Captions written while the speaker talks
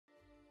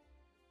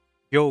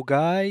Yo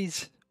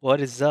guys, what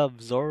is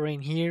up?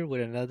 Zorain here with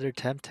another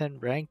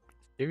TemTem Ranked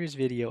series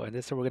video, and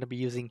this time we're gonna be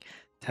using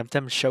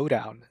TemTem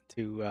Showdown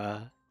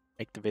to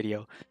make the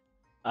video.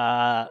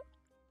 Uh,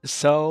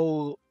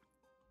 so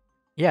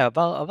yeah,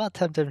 about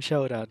TemTem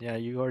Showdown. Yeah,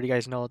 you already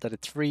guys know that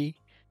it's free,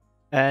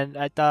 and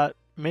I thought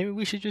maybe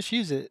we should just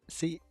use it.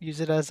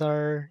 Use it as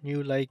our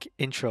new like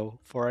intro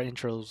for our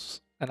intros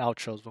and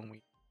outros when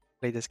we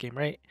play this game,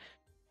 right?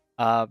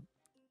 Uh,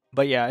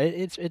 But yeah,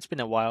 it's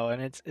been a while,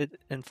 and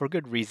and for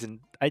good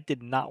reason. I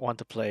did not want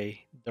to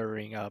play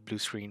during blue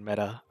screen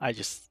meta. I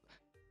just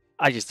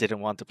didn't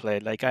want to play.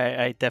 Like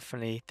I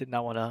definitely did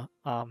not want to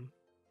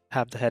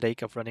have the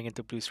headache of running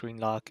into blue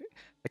screen lock.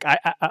 Like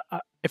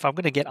if I'm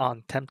gonna get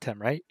on Temtem,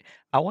 right?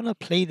 I want to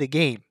play the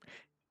game,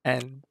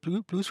 and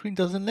blue screen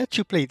doesn't let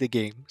you play the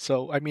game.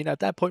 So I mean, at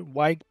that point,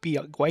 why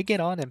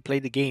get on and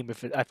play the game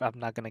if I'm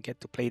not gonna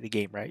get to play the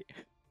game, right?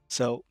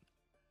 So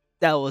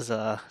that was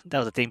a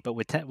thing, but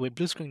with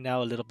blue screen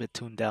now a little bit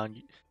tuned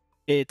down,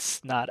 it's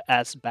not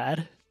as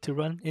bad to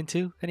run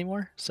into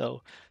anymore.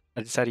 So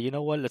I decided, you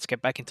know what, let's get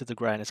back into the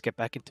grind. Let's get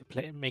back into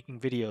making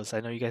videos.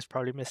 I know you guys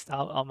probably missed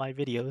out on my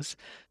videos.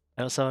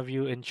 I know some of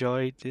you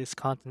enjoyed this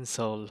content,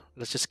 so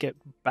let's just get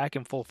back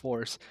in full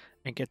force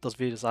and get those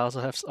videos. I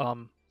also have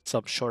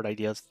some short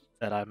ideas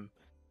that I'm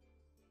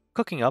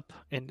cooking up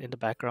in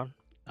the background.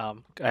 I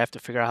have to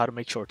figure out how to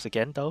make shorts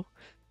again though,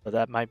 so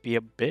that might be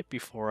a bit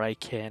before I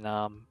can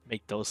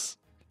make those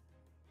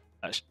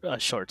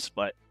shorts.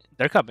 But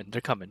they're coming,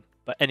 they're coming.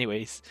 But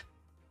anyways,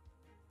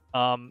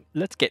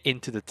 let's get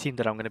into the team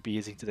that I'm going to be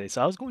using today.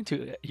 So I was going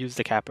to use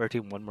the Capper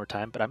team one more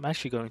time, but I'm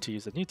actually going to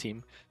use a new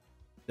team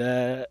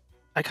that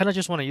I kind of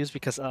just want to use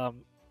because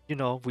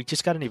we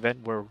just got an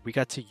event where we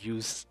got to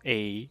use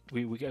we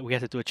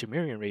had to do a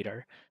Chimerian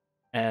radar,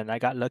 and I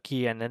got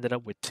lucky and ended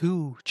up with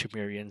two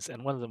Chimerians,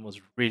 and one of them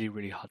was really,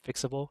 really hot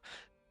fixable,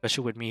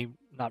 especially with me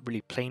not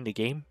really playing the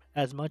game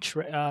as much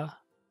the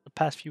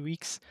past few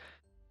weeks.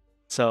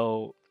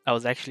 So I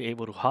was actually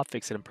able to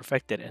hotfix it and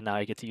perfect it, and now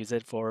I get to use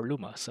it for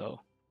Luma. So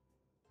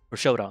for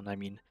Showdown, I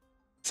mean.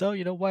 So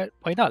you know what?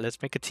 Why not?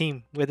 Let's make a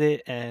team with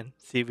it and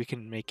see if we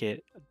can make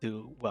it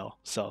do well.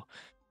 So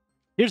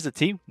here's the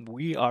team.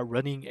 We are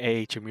running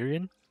a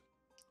Chimerian,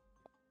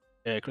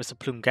 Crystal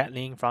Plume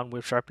Gatling, Front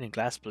Whip, Sharpening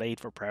Glass Blade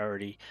for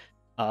priority.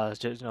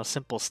 Just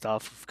simple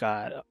stuff. We've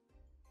got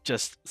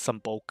just some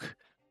bulk.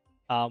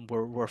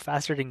 We're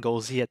faster than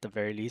Gozi at the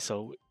very least.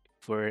 So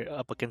if we're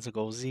up against a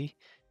Gozi,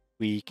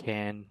 we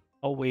can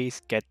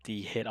always get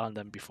the hit on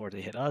them before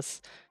they hit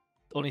us.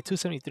 Only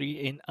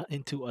 273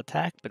 into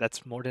attack, but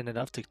that's more than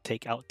enough to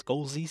take out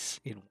Golzies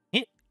in one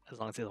hit, as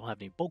long as they don't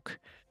have any bulk.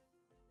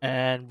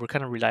 And we're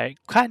kind of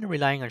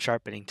relying on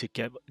sharpening to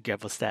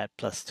give us that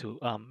plus two,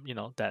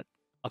 that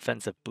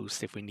offensive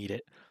boost if we need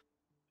it.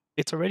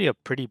 It's already a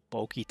pretty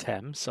bulky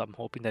tem, so I'm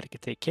hoping that it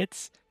can take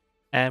hits.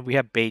 And we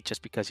have bait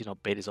just because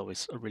bait is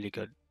always a really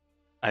good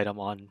item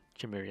on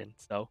Chimerian.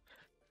 So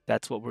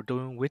that's what we're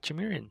doing with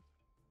Chimerian.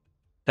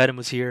 Item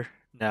was here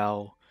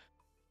now.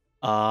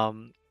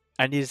 Um,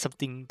 I needed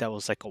something that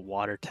was like a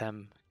water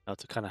tem,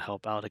 to kind of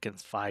help out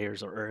against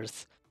fires or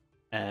earth.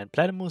 And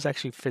Platymus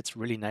actually fits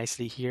really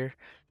nicely here.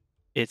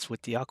 It's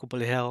with the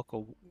Aquabalihel,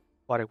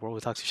 Aquatic World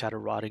with Toxic Shadow,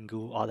 Rotting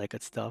Goo, all that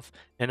good stuff.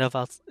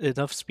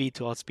 Enough speed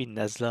to outspeed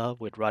Nesla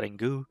with Rotting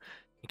Goo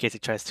in case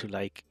it tries to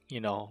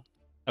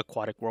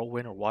Aquatic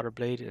Whirlwind or Water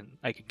Blade, and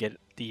I could get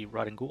the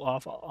Rotting Goo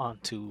off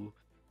onto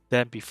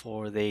them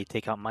before they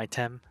take out my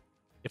tem,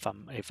 if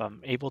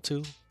I'm able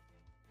to,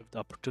 if the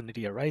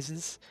opportunity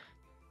arises.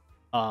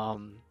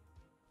 Um,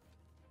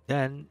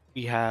 then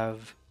we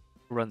have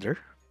Grunder,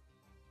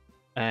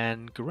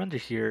 and Grunder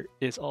here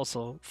is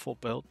also full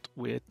built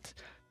with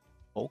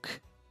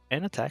bulk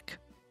and attack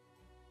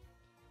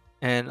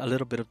and a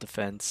little bit of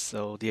defense.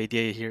 So the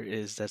idea here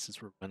is that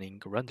since we're running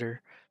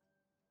Grunder,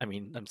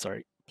 I'm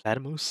sorry,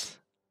 Platymus,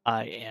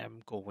 I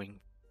am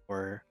going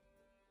for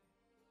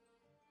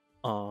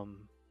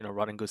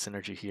running good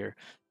synergy here,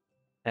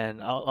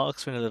 and I'll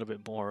explain a little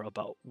bit more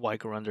about why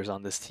Grunder's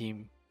on this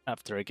team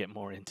after I get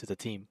more into the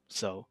team.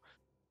 So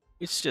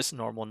it's just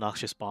normal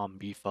Noxious Bomb,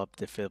 beef up,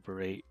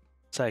 defibrate,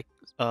 psych,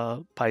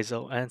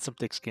 Paizo, and some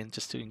thick skin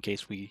just to in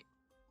case we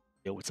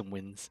deal with some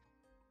wins.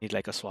 Need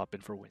like a swap in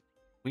for win.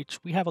 Which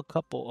we have a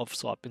couple of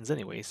swap ins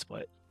anyways,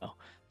 but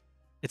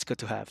it's good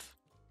to have.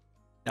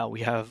 Now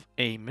we have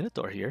a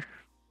Minotaur here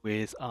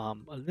with a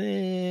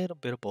little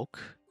bit of bulk,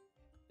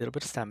 a little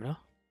bit of stamina,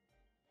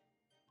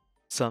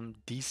 some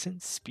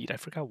decent speed. I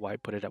forgot why I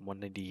put it at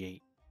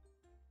 198.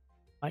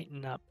 Might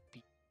not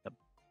be the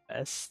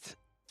best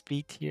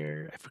speed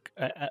here.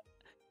 I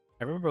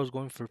remember I was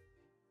going for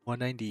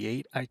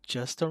 198. I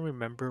just don't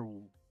remember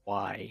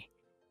why.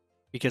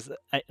 Because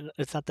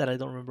it's not that I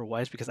don't remember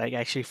why, it's because I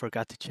actually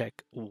forgot to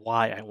check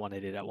why I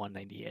wanted it at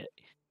 198.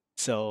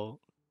 So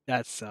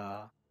that's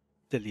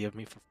silly of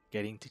me for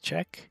forgetting to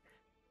check.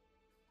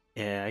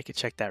 Yeah, I could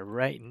check that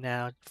right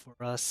now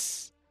for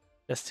us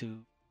just to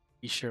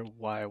be sure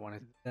why I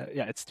wanted.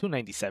 Yeah, it's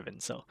 297.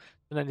 So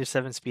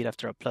 297 speed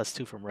after a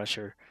 +2 from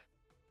Rusher.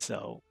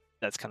 So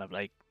that's kind of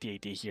like the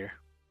idea here.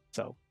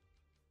 So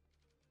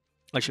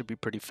I should be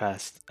pretty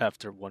fast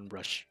after one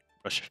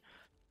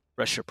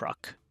rusher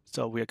proc.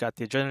 So we got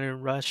the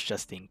adrenaline rush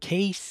just in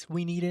case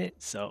we need it.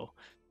 So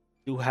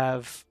do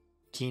have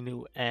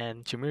Kinu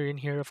and Chimerian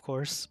here, of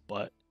course,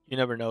 but you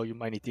never know. You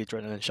might need the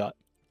adrenaline shot.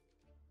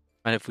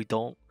 And if we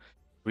don't,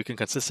 we can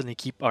consistently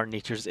keep our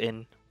natures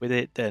in with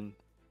it, then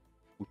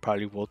we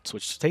probably will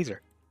switch to Taser.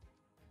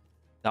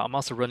 Now I'm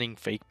also running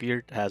Fake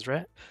Beard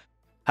Hazrat.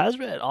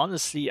 Hazrat,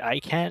 honestly, I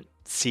can't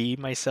see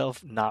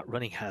myself not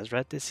running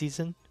Hazrat this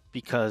season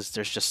because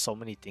there's just so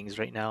many things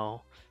right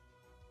now.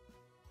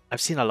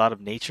 I've seen a lot of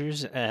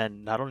natures,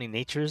 and not only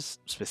natures,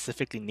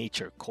 specifically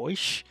nature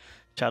Koish.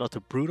 Shout out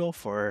to Bruto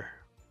for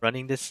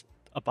running this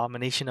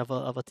abomination of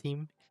a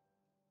team.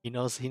 He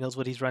knows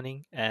what he's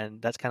running,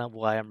 and that's kind of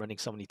why I'm running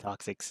so many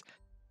toxics.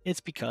 It's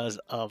because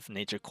of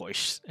nature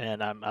Koish,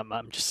 and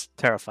I'm just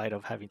terrified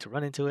of having to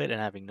run into it and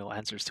having no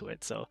answers to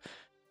it. So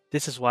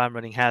this is why I'm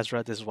running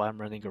Hazrat, this is why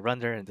I'm running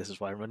Garunder, and this is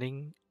why I'm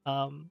running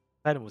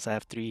Venomous. I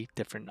have 3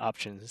 different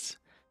options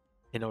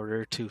in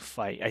order to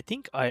fight.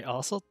 I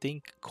also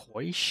think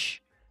Koish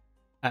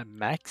at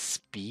max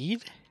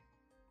speed.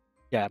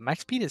 Yeah,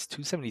 max speed is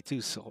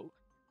 272. So,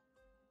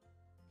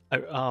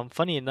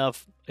 funny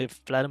enough,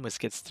 if Vladimus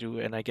gets through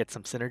and I get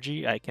some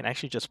synergy, I can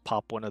actually just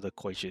pop one of the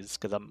Koishes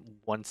because I'm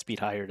 1 speed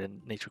higher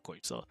than Nature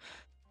Koish. So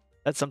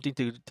that's something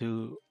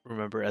to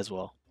remember as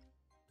well.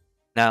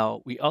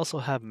 Now we also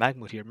have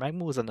Magmut here.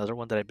 Magmut was another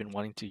one that I've been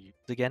wanting to use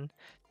again,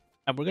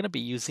 and we're gonna be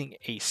using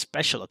a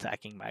special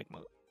attacking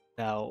Magmut.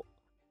 Now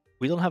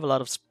we don't have a lot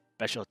of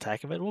special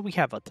attack of it. Well, we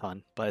have a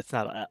ton, but it's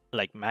not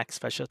like max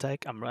special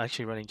attack. I'm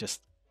actually running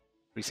just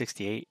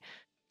 368.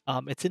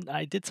 It's in.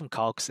 I did some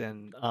calcs,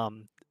 and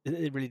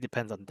it really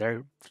depends on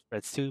their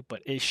spreads too.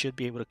 But it should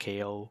be able to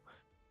KO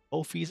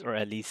Ophies, or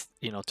at least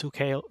 2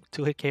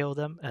 hit KO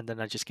them, and then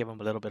I just give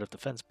them a little bit of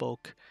defense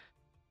bulk.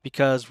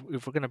 Because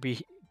if we're gonna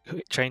be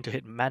trying to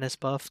hit Manus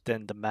buff,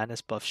 then the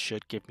Manus buff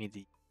should give me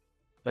the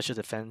special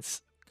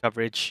defense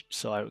coverage.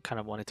 So I kind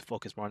of wanted to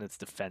focus more on its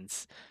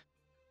defense,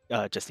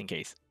 just in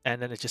case.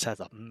 And then it just has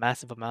a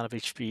massive amount of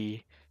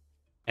HP,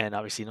 and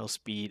obviously no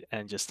speed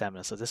and just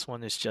stamina. So this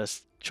one is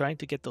just trying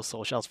to get those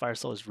soul shells. Fire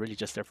soul is really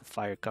just there for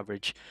fire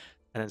coverage,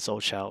 and then soul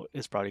shell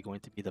is probably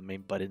going to be the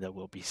main button that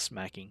we'll be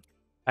smacking.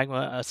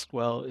 Magma as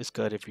well is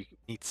good if you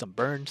need some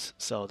burns,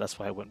 so that's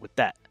why I went with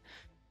that.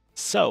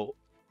 So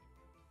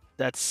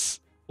that's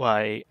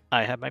why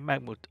I have my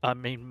Magmut. I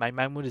mean, my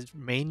Magmut is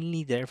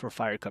mainly there for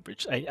fire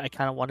coverage. I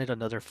kind of wanted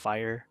another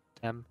fire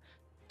tem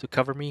to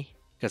cover me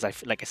because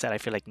like I said, I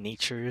feel like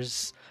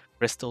nature's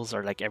crystals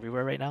are like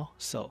everywhere right now.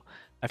 So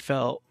I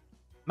felt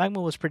Magma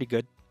was pretty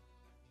good,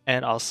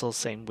 and also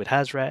same with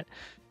Hazrat.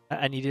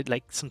 I needed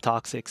like some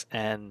toxics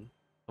and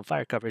some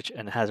fire coverage,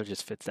 and Hazard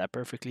just fits that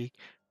perfectly.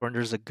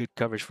 Runder's a good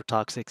coverage for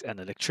toxics and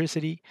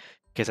electricity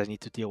because I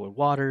need to deal with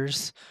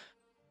waters,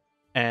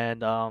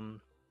 and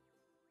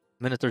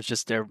Minotaur's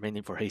just there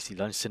mainly for hasty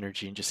lunge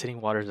synergy and just hitting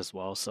waters as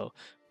well. So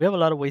we have a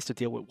lot of ways to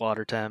deal with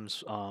water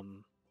tems,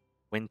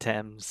 wind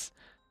tems.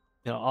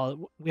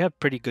 We have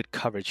pretty good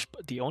coverage.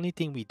 But the only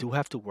thing we do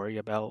have to worry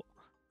about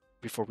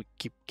before we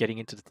keep getting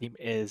into the team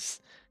is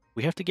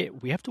we have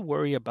to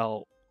worry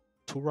about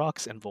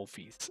Turoks and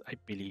Volfies, I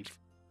believe.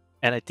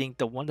 And I think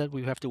the one that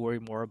we have to worry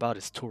more about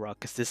is Turok,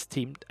 because this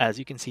team, as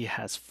you can see,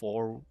 has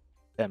 4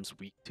 tems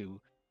weak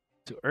to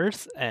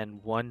Earth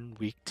and 1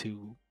 weak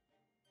to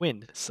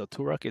Wind. So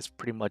Turok is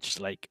pretty much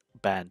like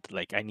banned.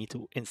 Like I need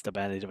to insta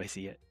ban it if I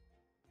see it.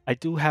 I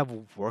do have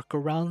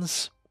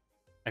workarounds.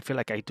 I feel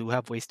like I do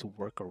have ways to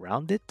work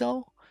around it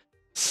though.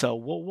 So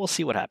we'll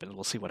see what happens.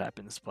 We'll see what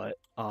happens. But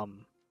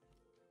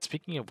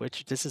speaking of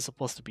which, this is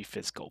supposed to be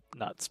Physcope,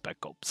 not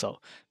Speccope. So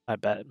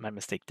my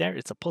mistake there.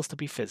 It's supposed to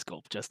be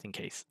Physcope, just in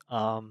case.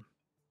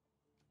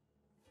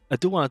 I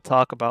do want to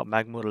talk about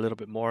Magmood a little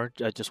bit more.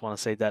 I just want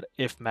to say that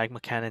if Magma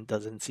Cannon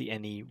doesn't see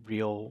any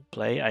real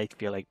play, I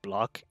feel like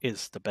Block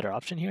is the better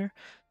option here.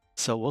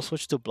 So we'll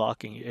switch to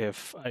blocking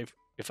if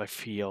I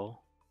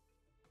feel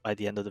by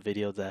the end of the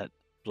video that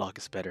Block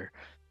is better.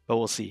 But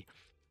we'll see.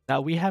 Now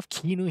we have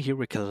Kinu here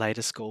with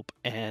Kaleidoscope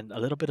and a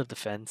little bit of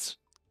defense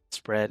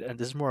spread, and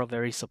this is more a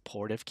very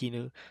supportive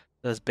Kinu.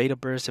 Does Beta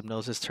Burst,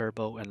 Hypnosis,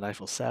 Turbo, and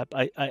Lifeful Sap.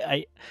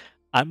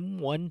 I'm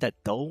one that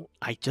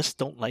I just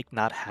don't like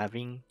not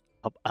having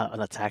an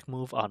attack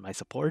move on my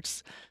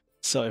supports.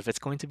 So if it's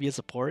going to be a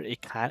support,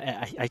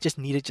 I just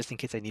need it just in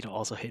case I need to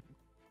also hit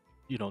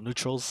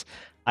neutrals.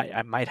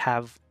 I might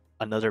have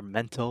another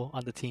Mento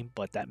on the team,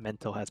 but that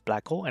Mento has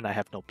Black Hole and I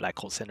have no Black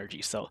Hole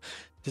synergy. So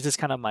this is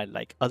kind of my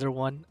other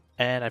one.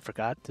 And I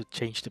forgot to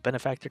change to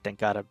Benefactor. Thank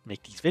God I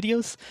make these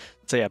videos.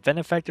 So yeah,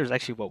 Benefactor is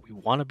actually what we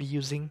want to be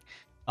using.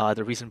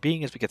 The reason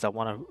being is because I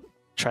want to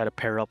try to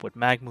pair up with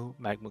Magmu.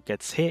 Magmu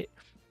gets hit,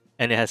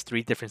 and it has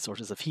 3 different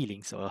sources of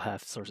healing. So it'll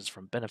have sources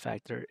from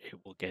Benefactor. It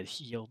will get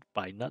healed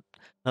by Nut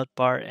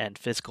Bar and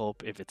Physical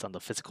if it's on the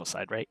physical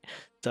side, right?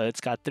 So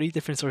it's got 3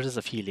 different sources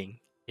of healing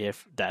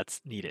if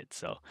that's needed.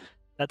 So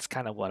that's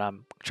kind of what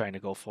I'm trying to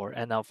go for.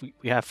 And now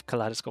we have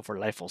Kaleidoscope for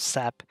Lifeful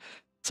Sap,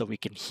 so we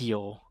can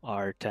heal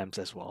our Temps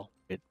as well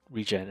with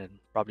regen and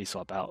probably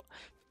swap out.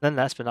 Then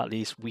last but not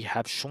least, we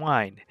have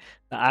Shrine.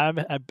 Now,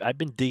 I've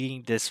been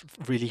digging this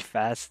really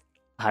fast,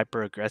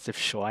 hyper aggressive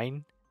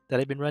Shrine that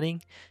I've been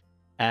running.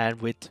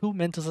 And with two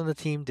mentals on the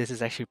team, this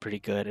is actually pretty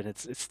good, and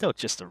it's still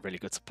just a really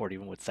good support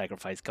even with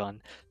Sacrifice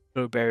Gun.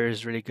 Throw Barrier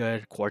is really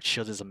good. Quartz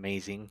Shield is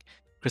amazing.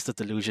 Crystal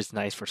Deluge is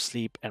nice for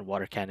sleep, and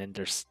Water Cannon.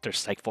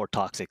 There's like 4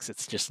 toxics.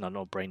 It's just a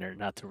no-brainer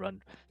not to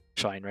run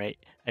Shrine, right?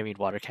 I mean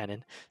Water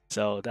Cannon.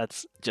 So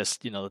that's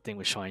just the thing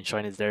with Shrine.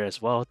 Shrine is there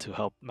as well to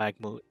help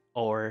Magmut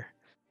or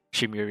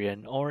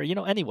Shimurian or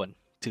anyone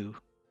to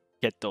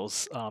get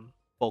those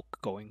bulk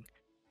going.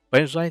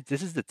 But anyway,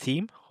 this is the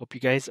team. Hope you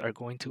guys are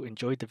going to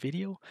enjoy the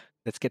video.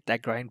 Let's get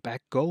that grind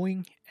back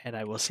going, and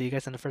I will see you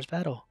guys in the first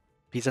battle.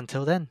 Peace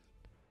until then.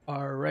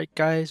 Alright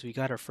guys, we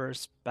got our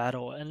first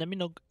battle, and let me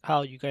know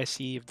how you guys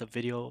see if the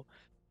video,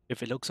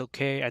 if it looks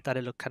okay. I thought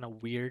it looked kind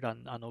of weird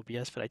on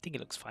OBS, but I think it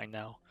looks fine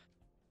now.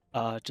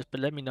 But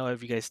let me know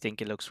if you guys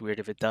think it looks weird.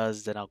 If it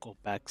does, then I'll go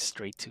back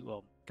straight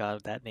to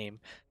God, that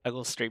name. I'll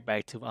go straight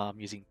back to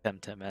using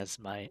TemTem as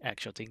my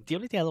actual thing. The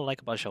only thing I don't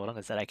like about Shodan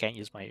is that I can't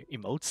use my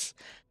emotes.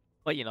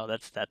 But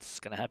that's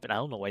gonna happen. I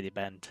don't know why they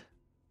banned.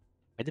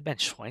 Why they banned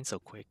Schwein so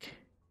quick?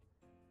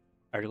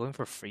 Are they going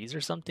for freeze or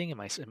something? Am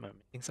I missing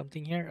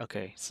something here?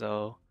 Okay,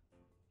 so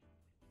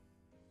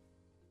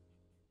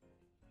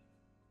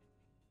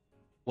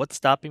what's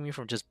stopping me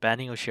from just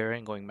banning Oshira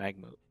and going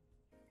Magmut?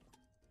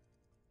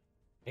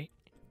 Okay,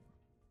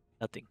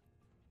 nothing.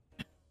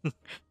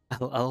 I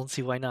don't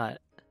see why not.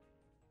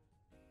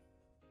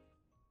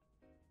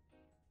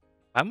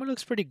 Magmut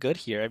looks pretty good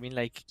here. I mean,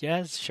 like,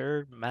 yes,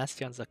 sure,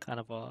 Mastion's a kind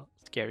of a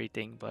scary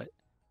thing, but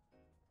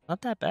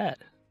not that bad.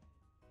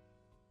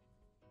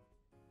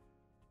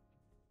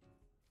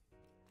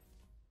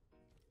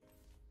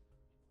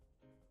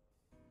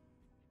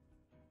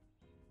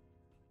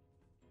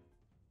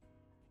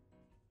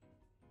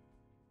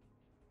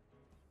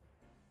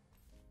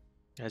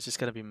 Yeah, it's just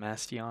gonna be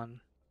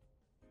Mastion.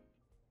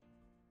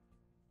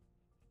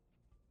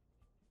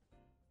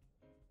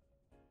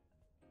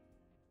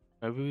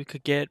 Maybe we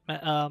could get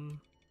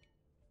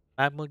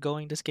Magmut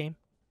going this game.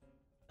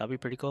 That'd be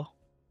pretty cool.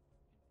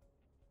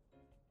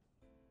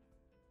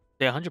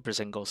 They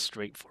 100% go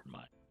straight for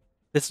mine.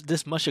 This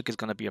Mushuk is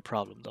gonna be a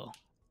problem though.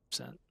 It's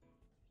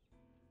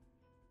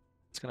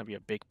gonna be a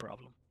big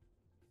problem.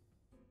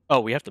 Oh,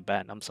 we have to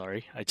ban. I'm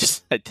sorry. I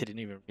didn't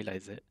even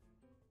realize it.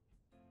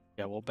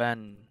 Yeah, we'll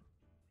ban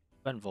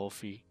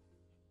Wolfie.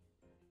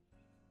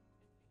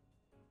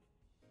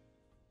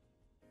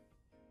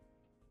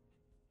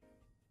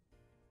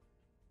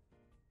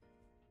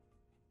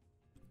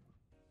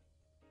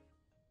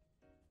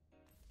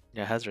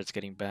 Yeah, Hazard's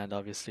getting banned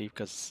obviously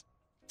because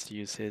to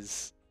use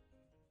his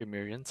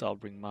Chimerian, so I'll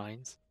bring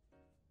mines.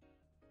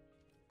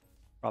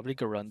 Probably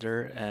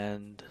Garunder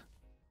and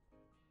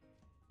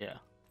yeah.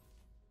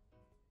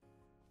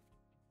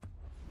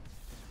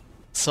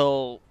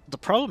 So the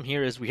problem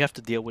here is we have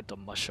to deal with the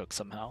Mushuk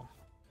somehow.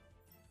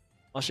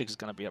 Mushuk is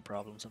gonna be a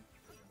problem.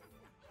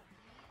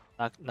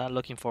 Not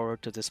looking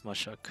forward to this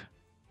Mushuk.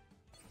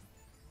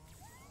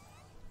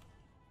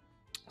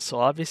 So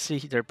obviously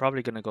they're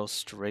probably gonna go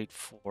straight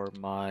for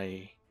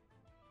my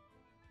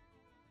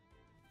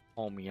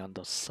homie on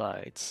the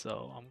side.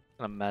 So I'm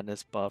gonna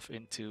madness buff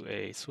into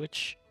a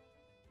switch.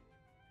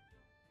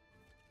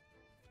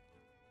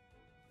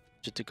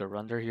 Just to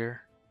Garunder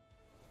here.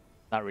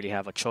 Not really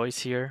have a choice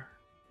here.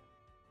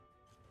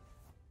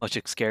 Much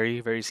scary,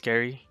 very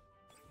scary.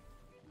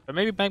 But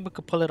maybe Magma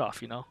could pull it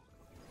off,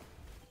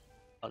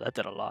 Oh, that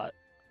did a lot.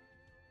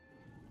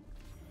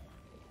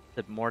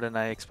 Did more than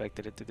I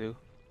expected it to do.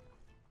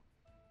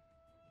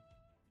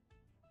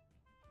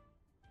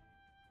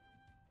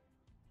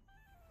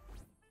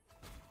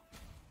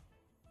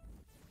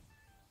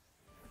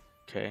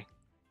 Okay.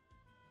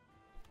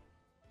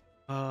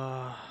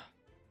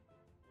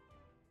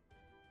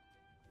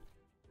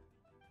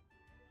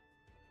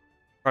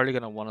 Probably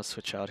gonna want to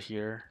switch out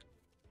here.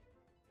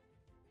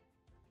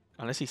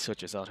 Unless he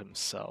switches out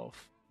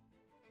himself.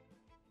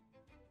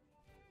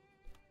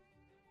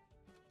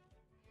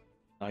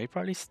 No, he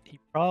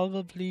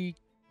probably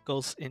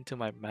goes into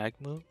my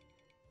Magma.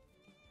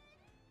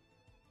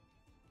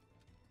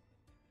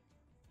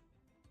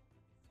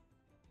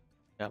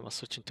 Yeah, I'm gonna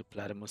switch into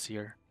Platimus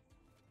here.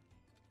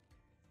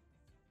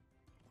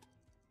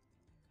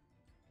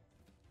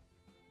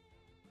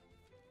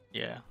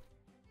 Yeah.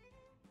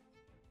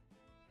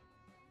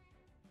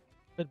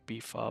 Could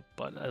beef up,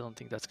 but I don't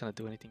think that's gonna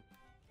do anything.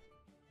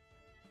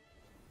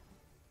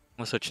 I'm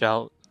gonna switch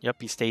out.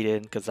 Yep, he stayed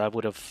in because I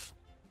would have.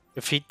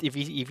 If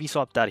he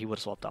swapped out, he would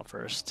have swapped out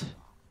first.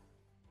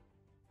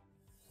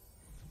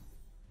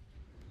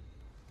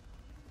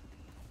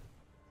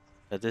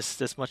 Yeah, this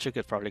Muchuk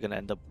is probably gonna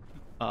end up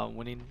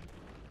winning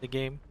the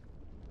game.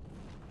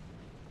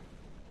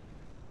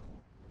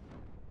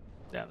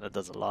 Damn, that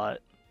does a lot.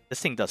 This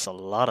thing does a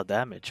lot of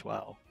damage.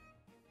 Wow.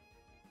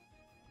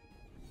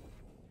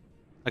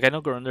 Like I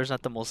know Garunder's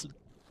not the most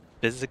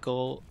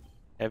physical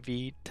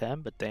heavy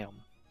tem, but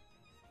damn.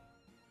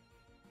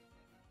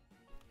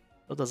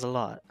 That does a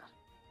lot.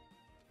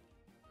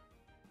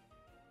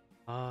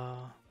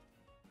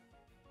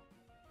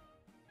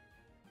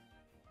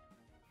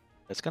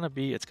 It's gonna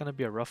be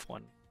a rough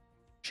one,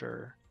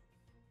 sure.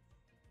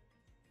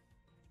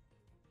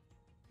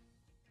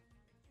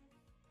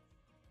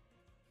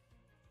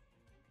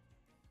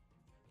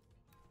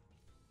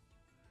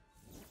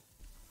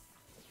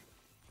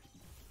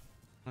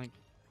 Like,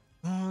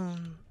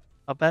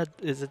 how bad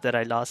is it that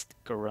I lost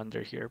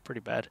Gorunder here? Pretty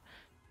bad.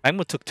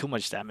 Magma took too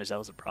much damage. That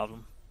was a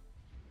problem.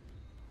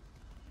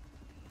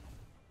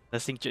 I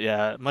think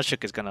yeah,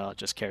 Mushuk is gonna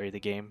just carry the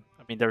game.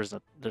 I mean, there's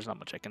not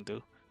much I can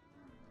do.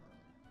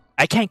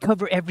 I can't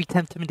cover every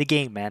TemTem in the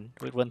game, man,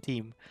 with one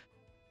team.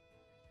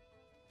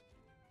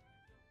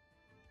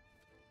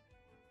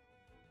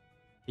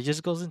 He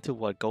just goes into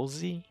what,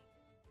 Golzi?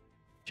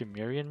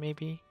 Jamirian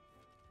maybe?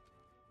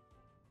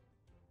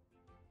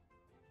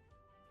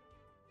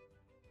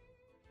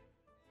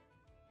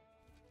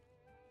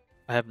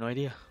 I have no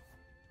idea.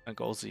 A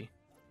Golzi.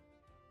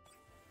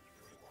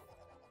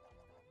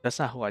 That's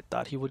not who I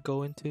thought he would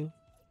go into.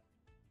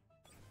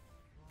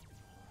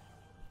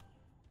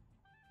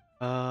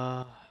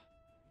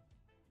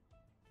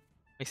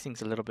 Makes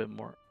things a little bit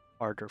more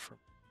harder for me.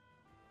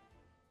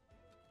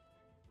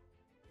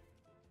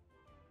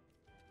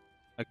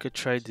 I could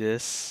try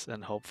this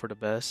and hope for the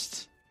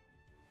best.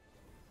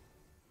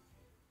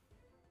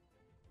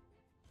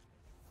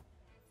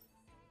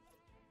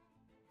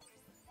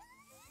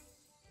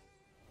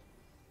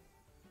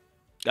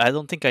 I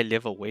don't think I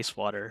live a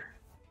wastewater.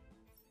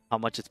 How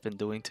much it's been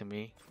doing to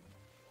me.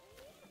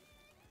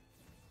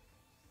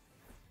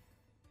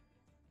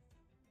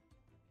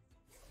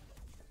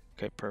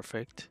 Okay,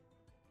 perfect.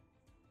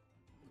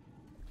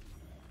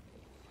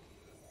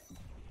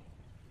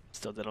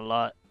 Still did a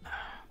lot.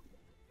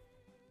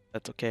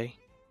 That's okay.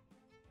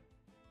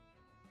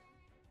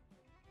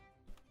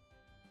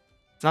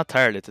 It's not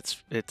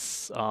tireless,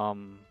 it's the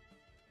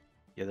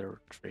other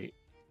trait.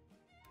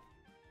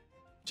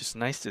 Just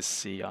nice to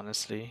see,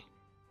 honestly.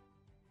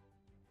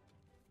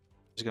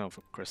 Just going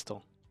for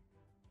crystal.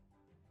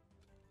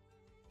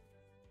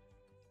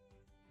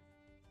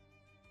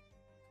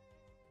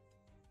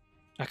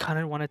 I should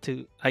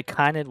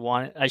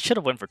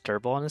have went for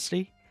turbo,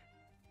 honestly.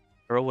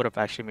 Turbo would have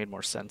actually made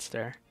more sense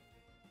there.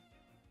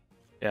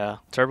 Yeah,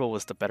 turbo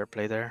was the better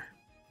play there.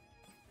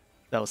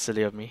 That was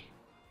silly of me.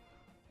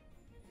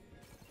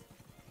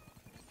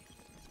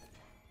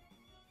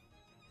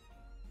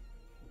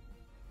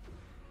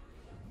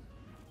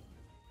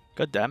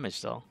 Good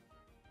damage though.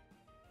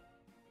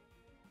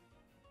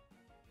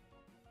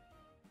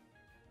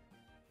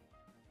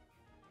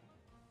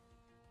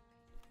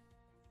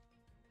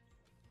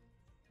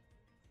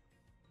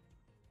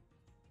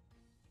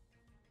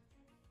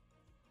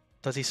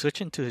 Does he switch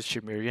into his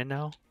Chimerian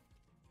now?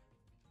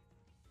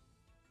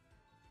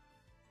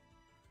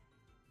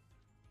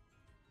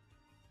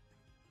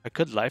 I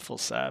could Lifeful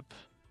Sap.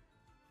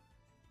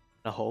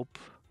 I hope.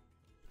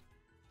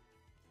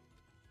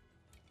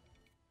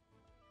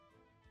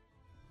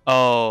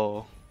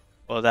 Oh,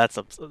 well that's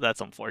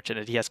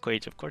unfortunate. He has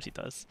Cage, of course he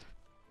does.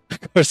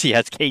 Of course he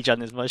has Cage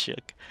on his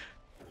Mushuk.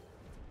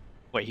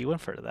 Wait, he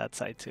went for that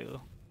side too.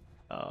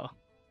 Oh.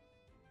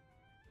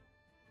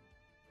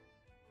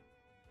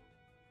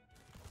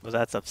 Well,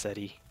 that's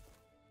upsetty.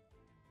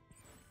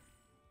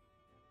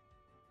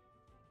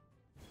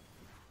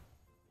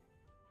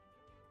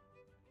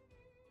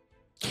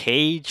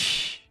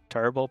 Cage,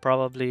 Turbo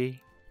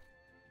probably.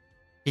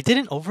 He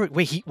didn't over.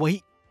 Wait.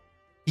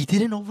 He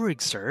didn't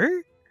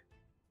overexert.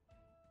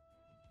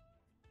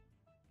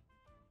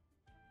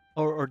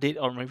 Or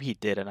maybe he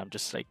did, and I'm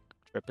just like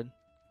tripping.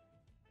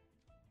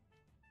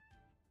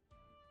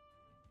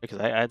 Because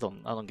I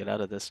don't get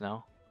out of this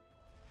now.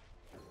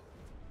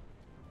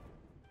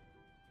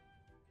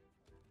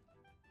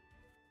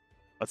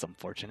 That's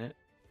unfortunate.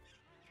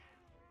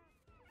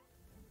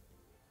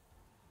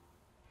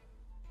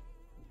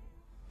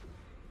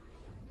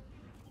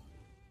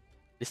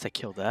 At least I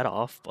killed that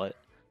off, but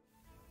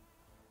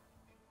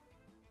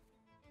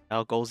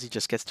now Golzi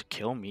just gets to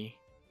kill me.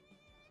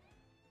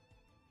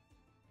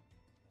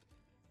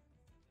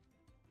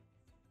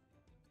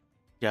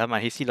 Yeah,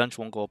 my hasty lunge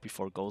won't go up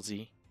before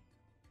Golzi.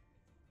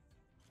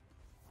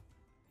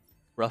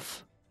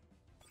 Rough.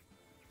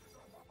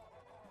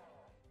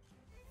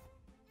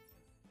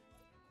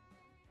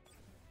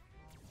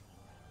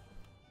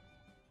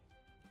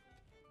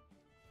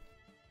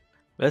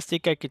 Best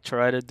thing I could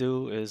try to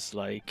do is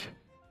like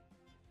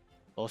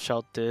I'll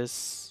shout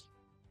this.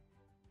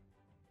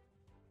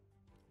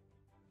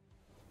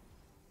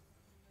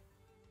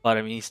 But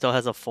I mean, he still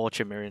has a full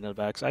Chimera in the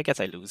back, so I guess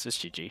I lose. It's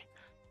GG.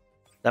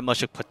 That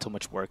Mushuk put too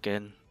much work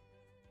in.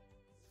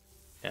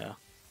 Yeah.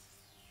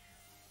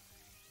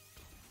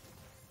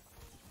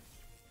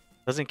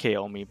 Doesn't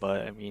KO me,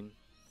 but I mean...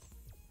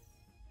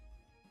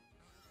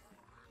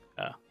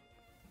 Yeah.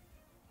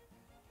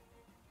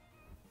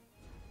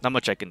 Not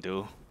much I can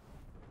do.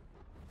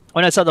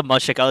 When I saw the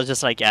Mushuk, I was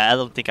just like, yeah, I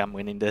don't think I'm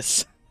winning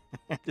this.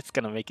 It's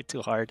gonna make it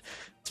too hard.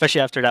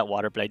 Especially after that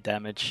Water Blade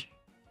damage.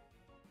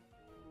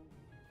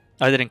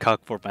 I didn't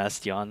calc for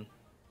Bastion,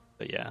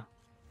 but yeah.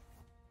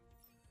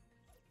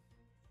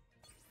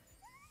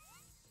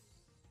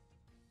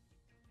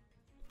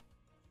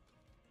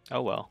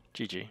 Oh well,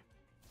 GG.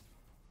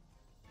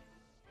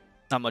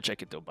 Not much I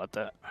can do about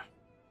that.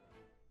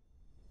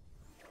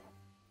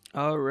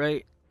 All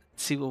right,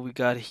 let's see what we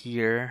got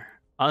here.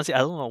 Honestly, I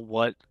don't know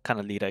what kind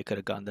of lead I could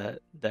have gotten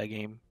that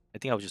game. I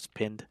think I was just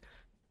pinned.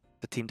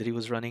 The team that he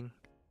was running.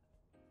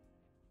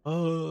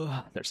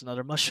 Oh, there's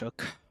another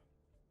Mushuk.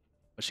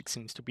 Mushuk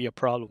seems to be a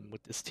problem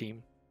with this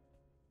team.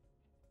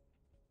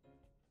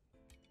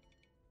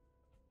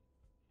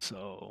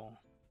 So,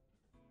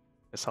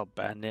 guess I'll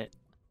ban it.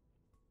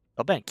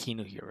 I'll ban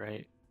Kinu here,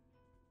 right?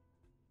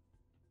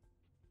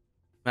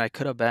 I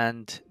could have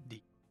banned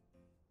the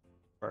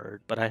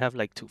bird, but I have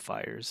like 2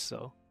 fires,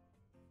 so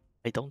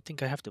I don't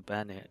think I have to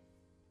ban it.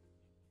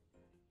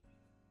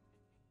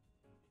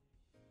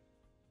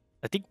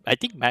 I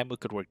think Magma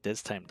could work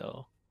this time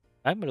though.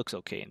 Magma looks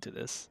okay into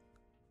this.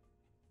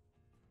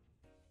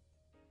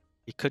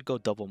 He could go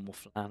double move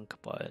flank,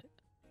 but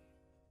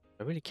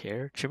I really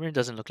care. Chimerian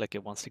doesn't look like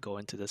it wants to go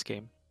into this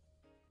game.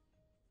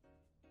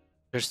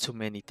 There's too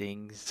many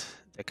things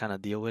that kind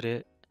of deal with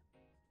it.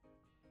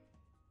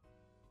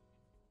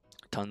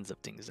 Tons of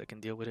things that can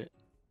deal with it.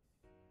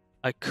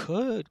 I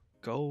could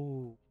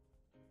go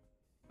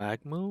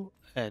Magmu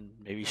and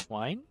maybe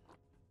Swine.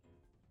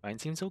 Swine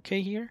seems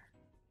okay here.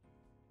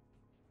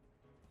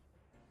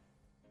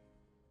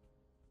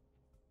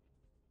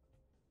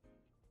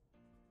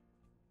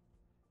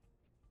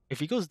 If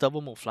he goes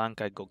double move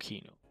flank, I'd go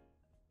Kinu.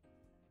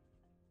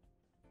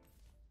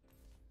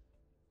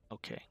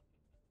 Okay.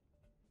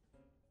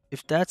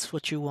 If that's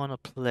what you want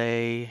to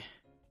play,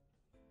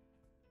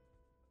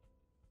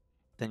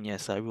 then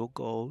yes, I will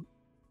go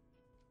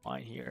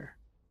Swine here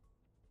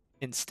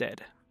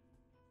instead.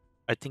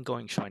 I think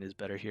going Swine is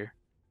better here.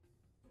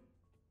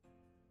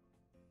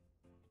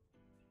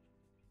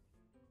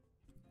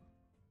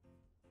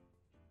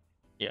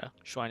 Yeah,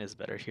 Swine is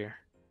better here.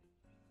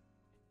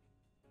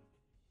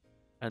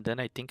 And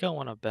then I think I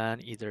want to ban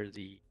either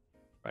the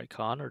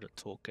Raikon or the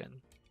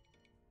token.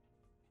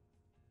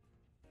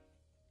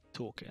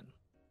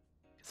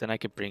 Because then I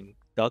could bring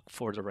Duck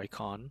for the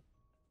Raikon.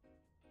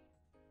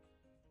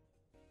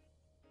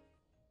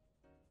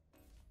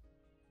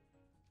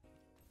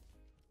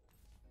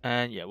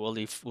 And yeah, we'll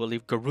leave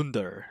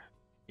Garunder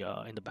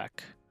in the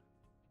back.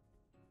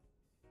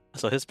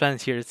 So his plan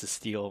here is to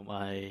steal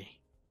my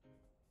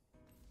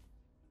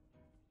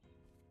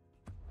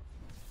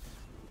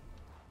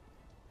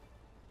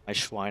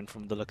Schwein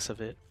from the looks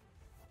of it.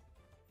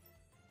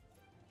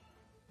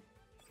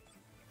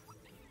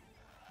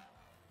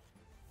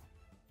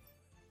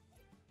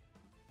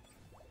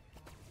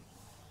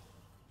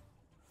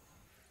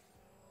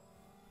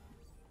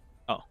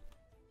 Oh.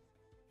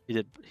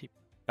 He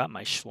got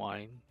my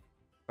Schwein.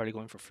 Already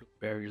going for flute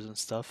barriers and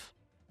stuff.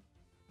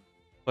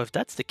 But if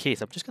that's the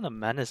case, I'm just gonna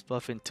Madness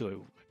buff into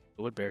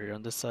a wood barrier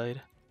on this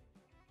side.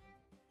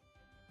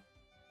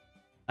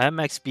 I have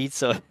max speed,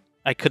 so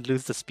I could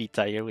lose the speed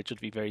tie here, which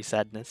would be very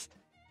sadness.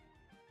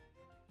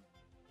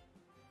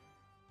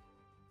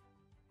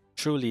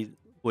 Truly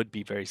would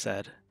be very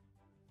sad.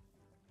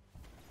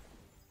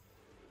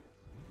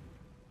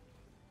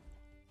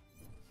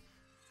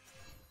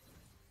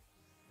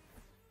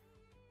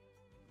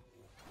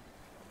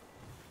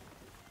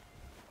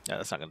 Yeah,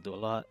 that's not gonna do a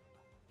lot.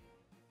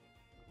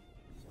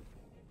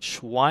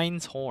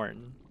 Schwein's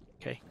Horn.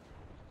 Okay.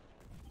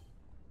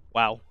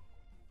 Wow.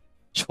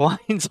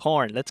 Schwein's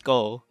Horn. Let's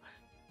go.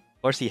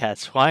 Of course he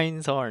has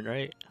Schwein's Horn,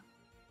 right?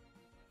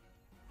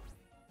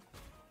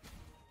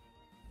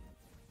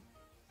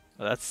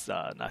 Oh, that's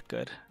not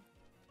good.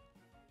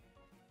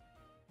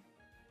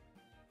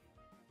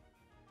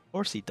 Of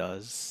course he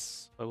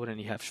does. Why wouldn't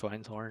he have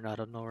Schwein's Horn out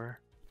of nowhere?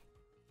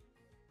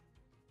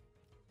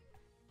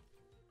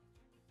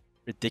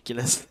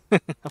 Ridiculous.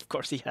 Of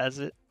course he has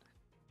it.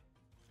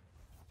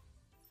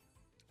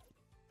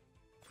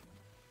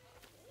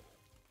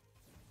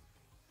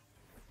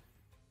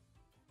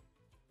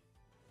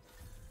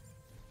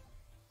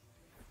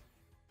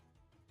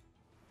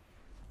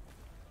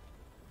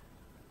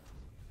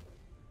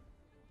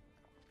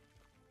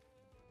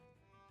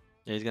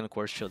 Yeah, he's gonna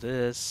Quartz Shield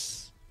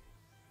this.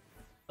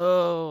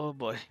 Oh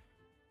boy. This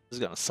is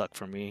gonna suck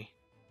for me.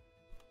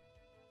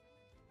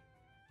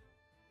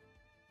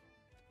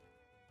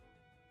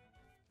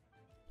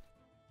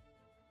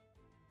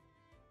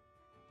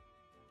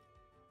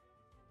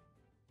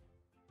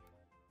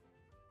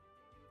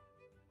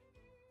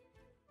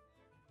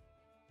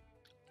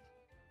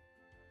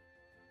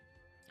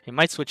 He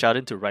might switch out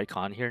into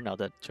Raikon here now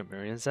that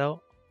Tremerian's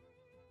out.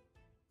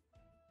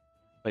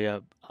 But yeah,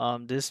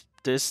 this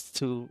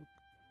 2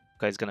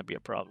 guy's gonna be a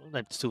problem.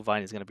 That 2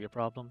 Vine is gonna be a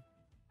problem.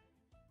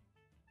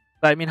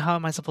 But I mean, how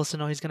am I supposed to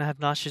know he's gonna have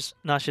Noxious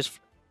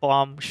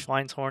Bomb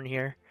Schwein's Horn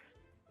here?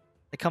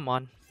 Like, come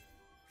on.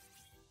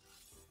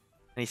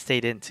 And he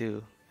stayed in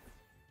too.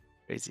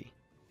 Crazy.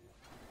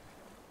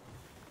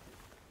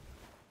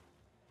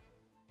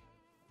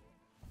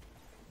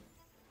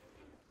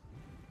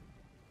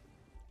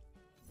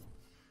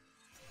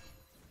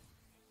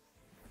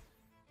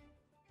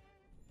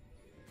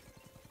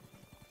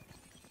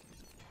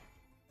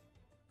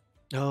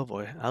 Oh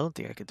boy, I don't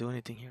think I could do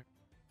anything here.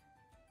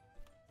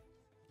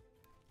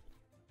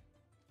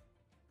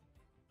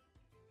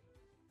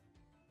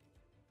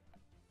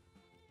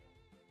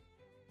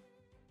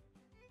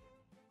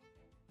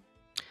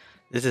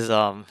 This is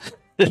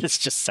it's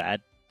just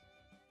sad.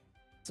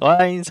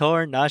 Swine's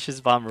Horn,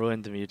 Nash's Bomb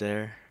ruined me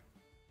there.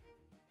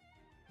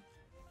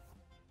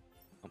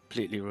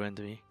 Completely ruined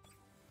me.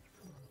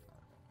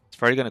 He's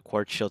probably gonna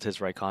Quartz Shield his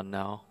Rykon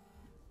now.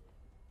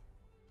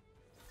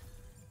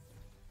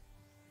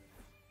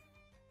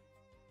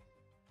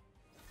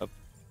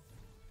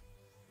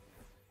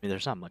 I mean,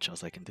 there's not much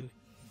else I can do.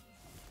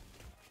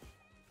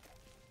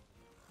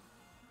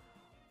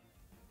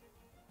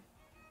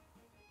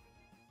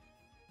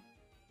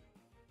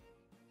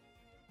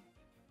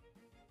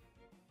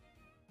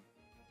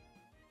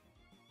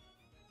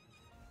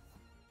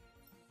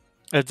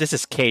 If this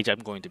is Cage, I'm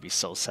going to be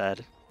so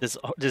sad. This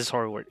is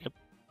horror word. Yep.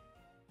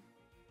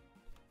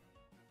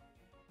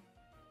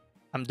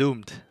 I'm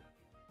doomed.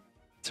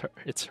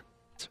 It's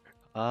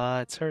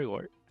her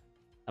word.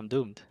 I'm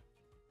doomed.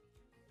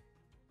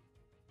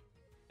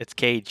 It's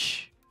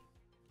Cage.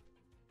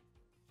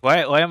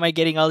 Why am I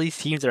getting all these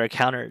teams that are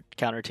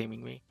counter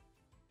teaming me?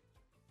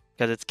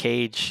 Because it's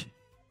Cage.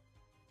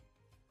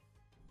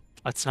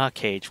 It's not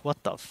Cage.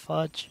 What the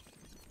fudge?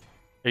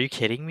 Are you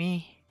kidding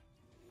me?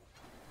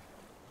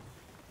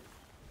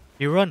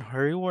 You run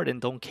Hurry Ward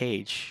and don't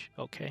Cage.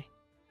 Okay.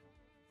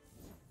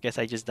 Guess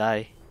I just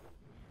die.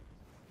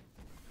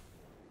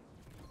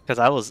 Because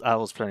I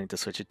was planning to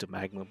switch it to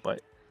Magma,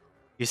 but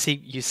you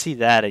see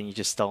that and you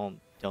just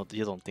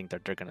you don't think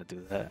that they're gonna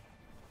do that.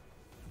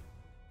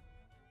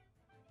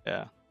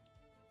 Yeah.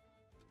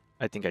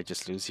 I think I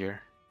just lose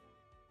here.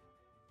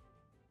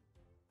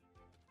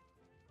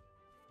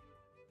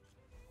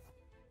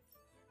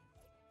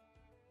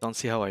 Don't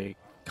see how I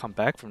come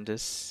back from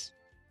this.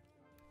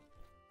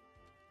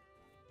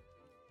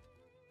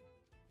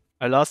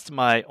 I lost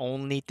my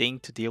only thing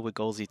to deal with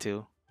Golzy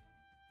too.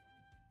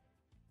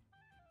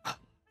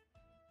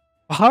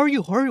 How are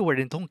you Hurry Ward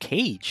and don't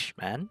Cage,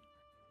 man?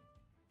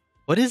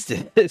 What is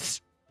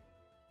this?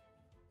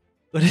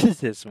 What is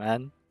this,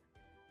 man?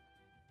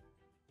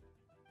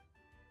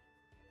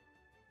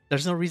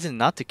 There's no reason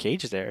not to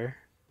Cage there.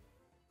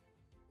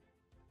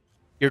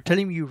 You're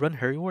telling me you run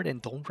Hurry Ward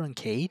and don't run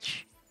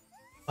Cage?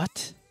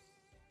 What?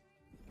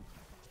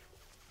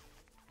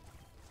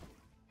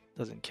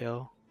 Doesn't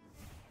kill.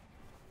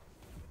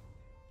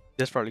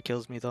 This probably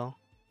kills me though.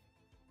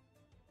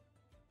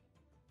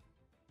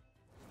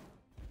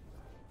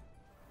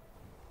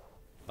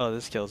 Oh,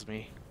 this kills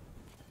me.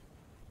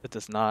 It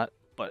does not,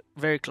 but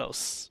very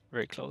close.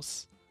 Very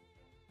close.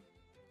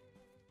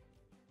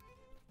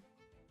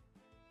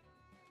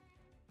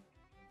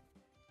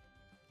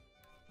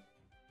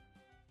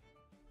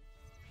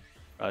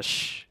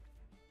 Rush.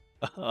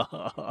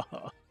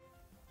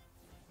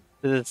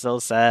 This is so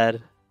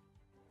sad.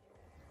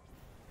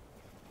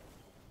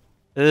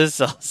 This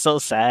is so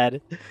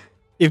sad.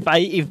 If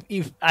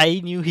I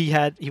knew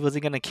he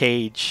wasn't gonna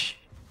Cage,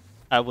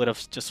 I would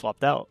have just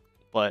swapped out.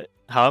 But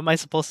how am I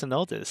supposed to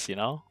know this, you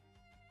know?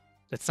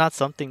 It's not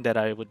something that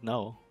I would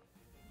know.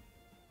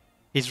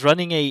 He's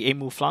running a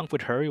Mouflon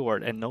with Hurry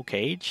Ward and no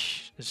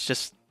Cage. It's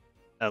just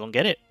I don't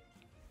get it.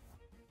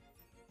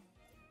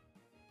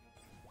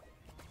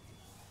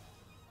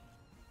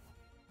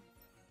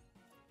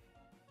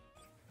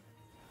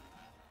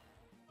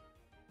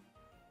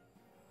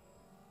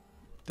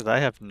 Because I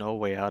have no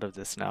way out of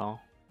this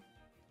now.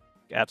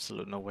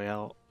 Absolute no way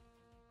out.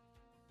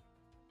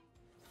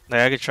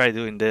 Like I could try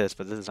doing this,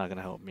 but this is not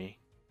gonna help me.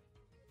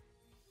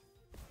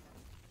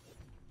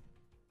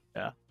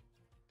 Yeah.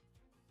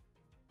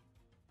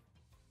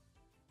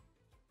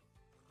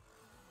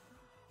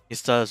 He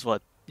still has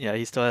what? Yeah,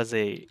 he still has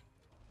a...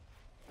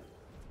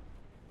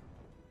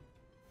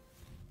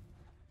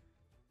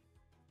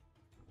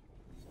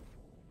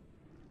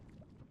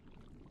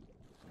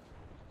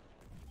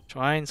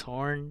 Shrines,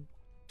 Horn,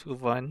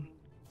 2-1.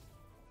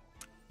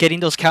 Getting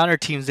those counter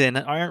teams in,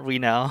 aren't we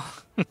now?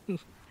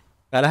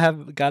 Gotta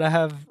have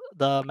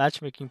the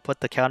matchmaking put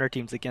the counter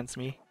teams against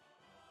me.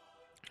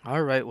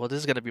 Alright, well this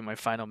is gonna be my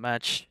final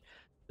match.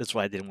 That's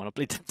why I didn't want to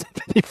play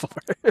TemTem anymore.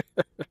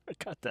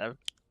 God damn.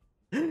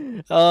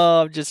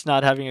 Oh, I'm just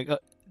not having a...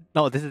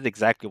 No, this is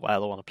exactly why I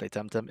don't want to play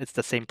TemTem. It's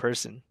the same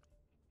person.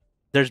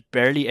 There's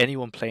barely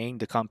anyone playing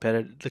the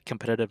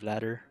competitive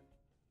ladder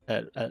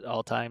at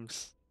all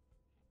times.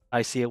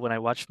 I see it when I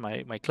watch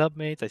my club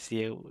mates. I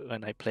see it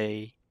when I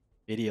play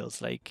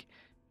videos. Like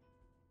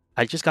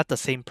I just got the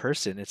same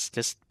person. It's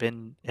just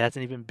been it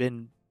hasn't even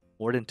been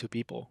more than 2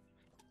 people.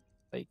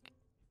 Like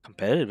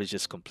competitive is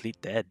just complete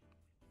dead.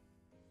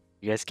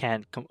 You guys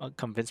can't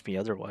convince me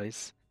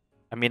otherwise.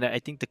 I mean, I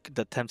think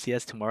the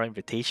TemCS Tomorrow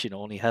Invitation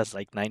only has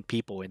like 9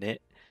 people in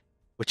it,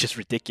 which is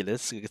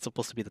ridiculous. It's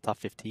supposed to be the top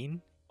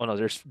 15. Oh no,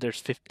 there's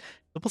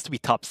supposed to be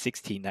top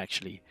 16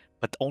 actually,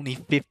 but only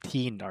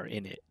 15 are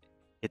in it.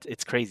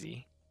 It's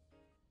crazy.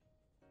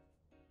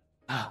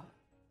 Guess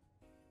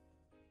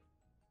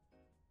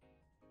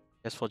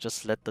we'll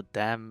just let the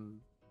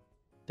damn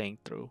thing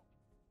through.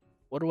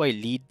 What do I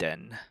lead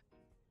then?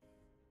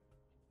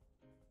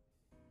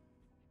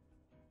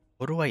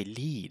 What do I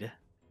lead?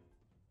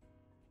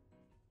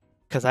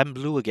 Because I'm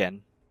blue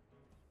again.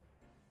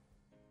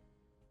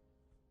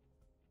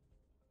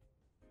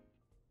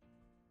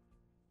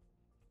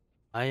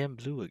 I am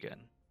blue again.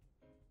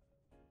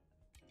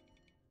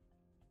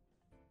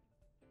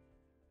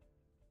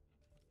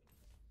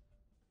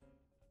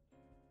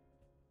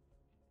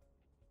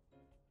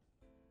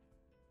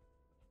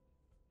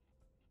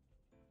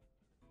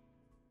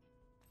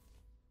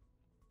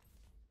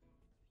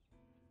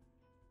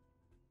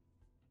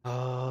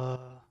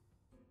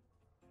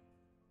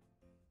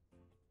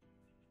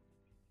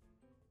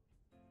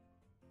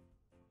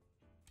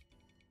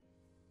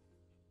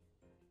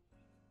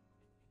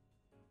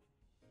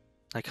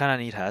 I kind of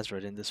need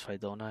Hazard in this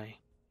fight, don't I?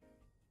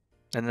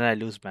 And then I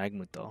lose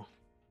Magmut though.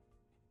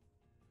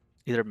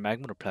 Either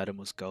Magmut or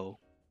Platimus go.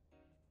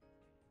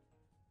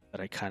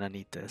 But I kind of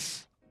need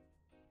this.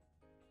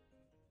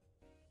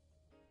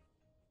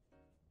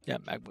 Yeah,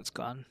 Magmut's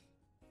gone.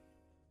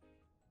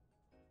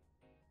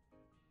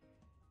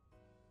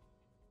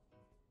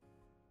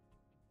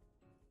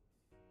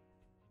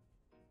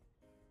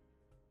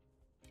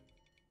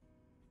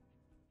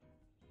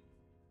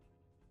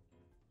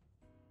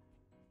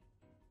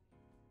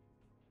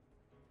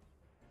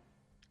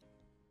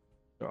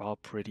 They're all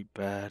pretty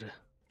bad to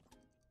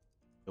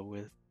deal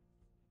with.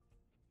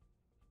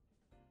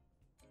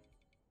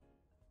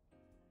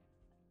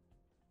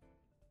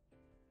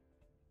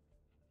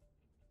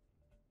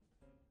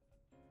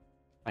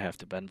 I have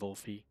to ban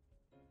Wolfie.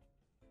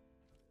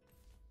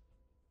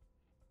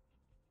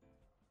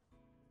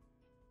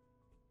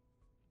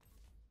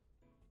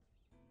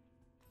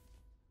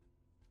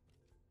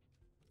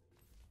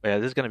 But yeah,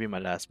 this is gonna be my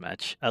last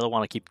match. I don't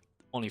want to keep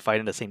only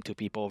fighting the same two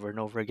people over and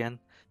over again.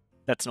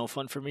 That's no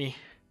fun for me.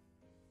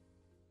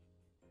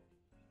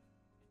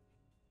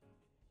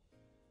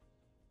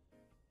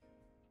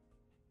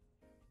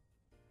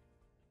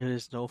 It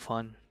is no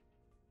fun.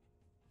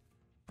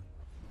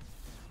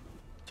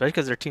 Especially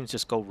because their teams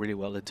just go really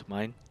well into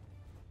mine.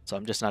 So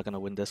I'm just not gonna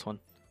win this one.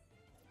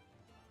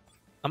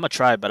 I'm gonna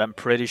try, but I'm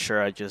pretty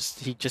sure he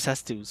just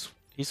has to.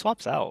 He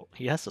swaps out.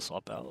 He has to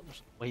swap out.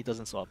 There's no way he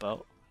doesn't swap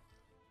out.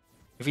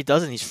 If he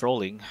doesn't, he's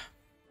trolling.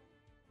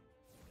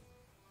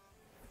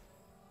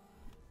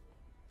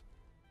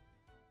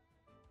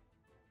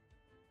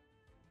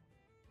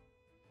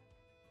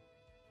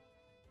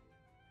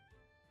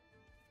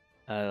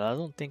 I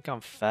don't think I'm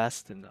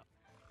fast enough.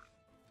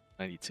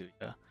 92,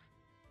 yeah.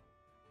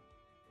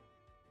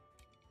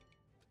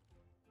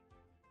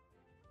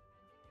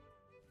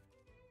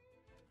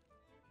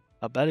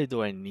 How badly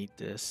do I need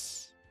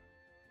this?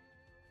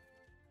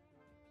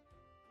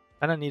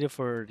 Kinda need it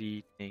for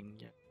the thing,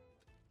 yeah.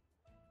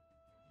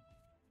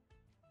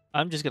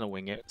 I'm just gonna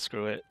wing it.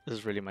 Screw it. This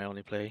is really my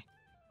only play.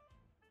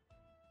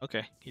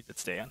 Okay, he did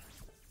stay on.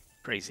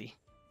 Crazy.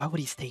 Why would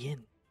he stay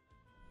in?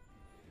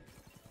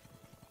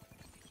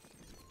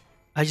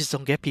 I just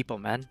don't get people,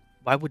 man.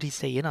 Why would he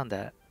stay in on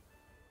that?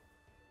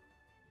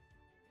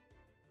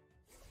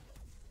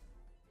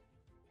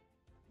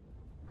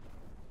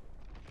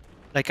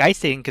 Like, I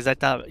stayed in because I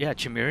thought, yeah,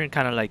 Chimerian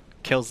kind of like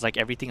kills like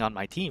everything on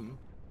my team.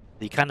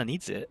 He kind of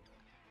needs it.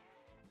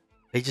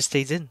 He just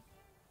stays in.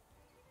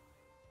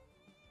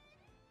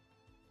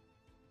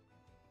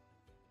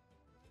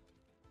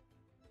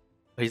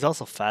 But he's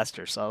also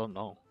faster, so I don't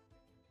know.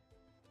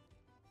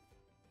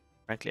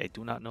 Frankly, I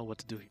do not know what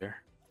to do here.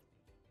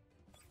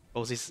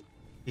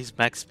 He's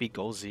max speed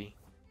Gozi.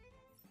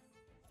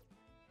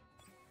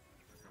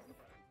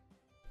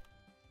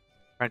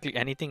 Frankly,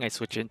 anything I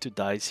switch into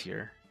dies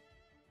here.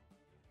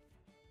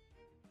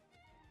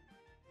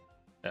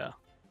 Yeah.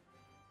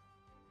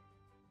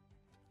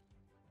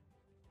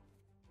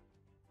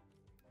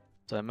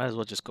 So I might as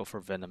well just go for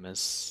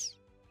Venomous.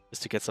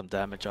 Just to get some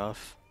damage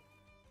off.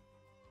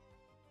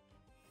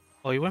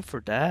 Oh, he went for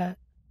that?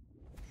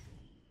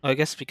 Oh, I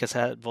guess because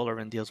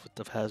Volarin deals with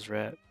the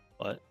Hazrat,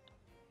 but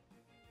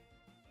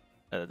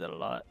that did a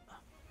lot.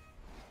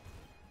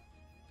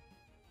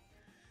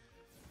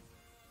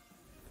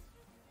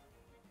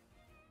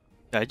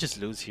 Yeah, I just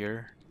lose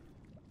here.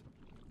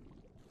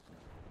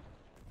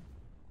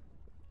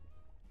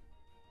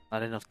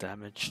 Not enough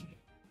damage.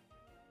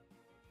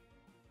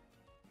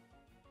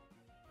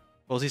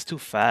 Well, he's too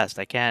fast.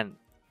 I can't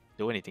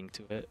do anything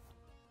to it.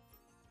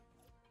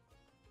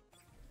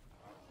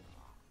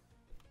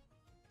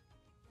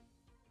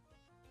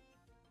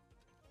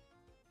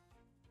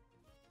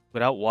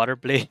 Without Water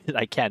Blade,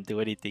 I can't do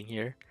anything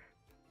here.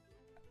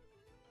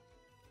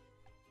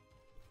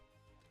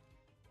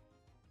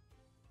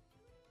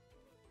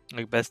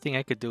 Like, best thing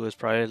I could do is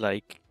probably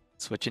like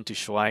switch into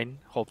Schwein,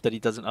 hope that he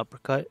doesn't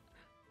uppercut.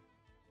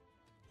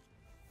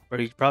 Or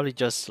he'd probably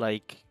just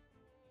like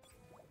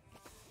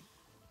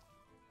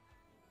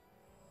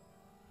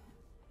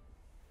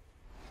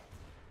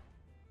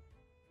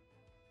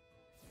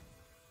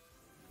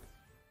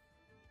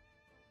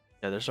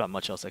yeah, there's not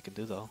much else I can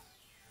do though.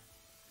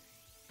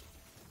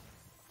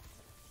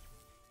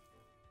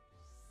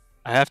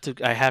 I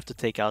have to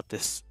take out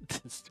this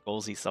this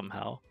Golzy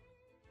somehow.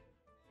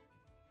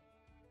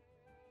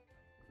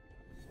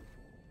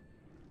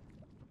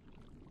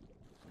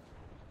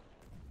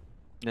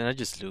 Then I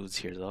just lose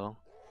here though.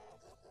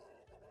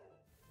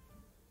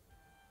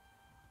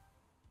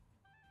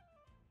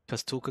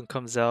 Because Tulkan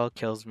comes out,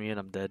 kills me, and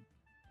I'm dead.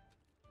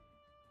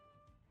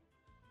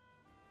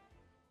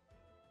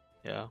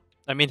 Yeah.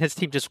 I mean, his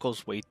team just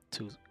goes way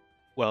too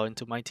well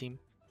into my team.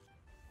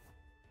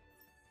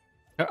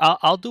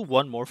 I'll do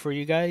one more for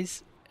you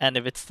guys, and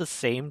if it's the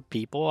same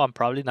people, I'm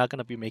probably not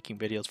gonna be making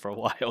videos for a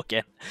while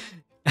again.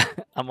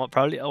 I'm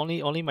probably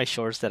only my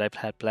shorts that I've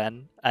had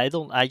planned. I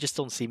just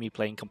don't see me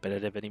playing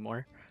competitive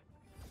anymore.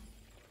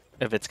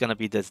 If it's gonna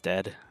be this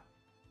dead.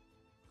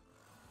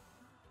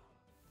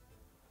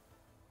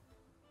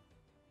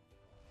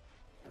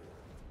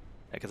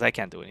 Because I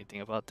can't do anything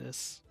about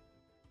this.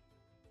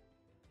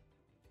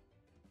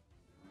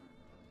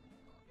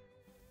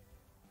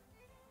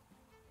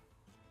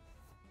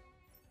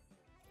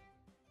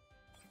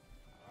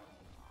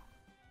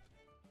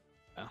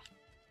 Yeah.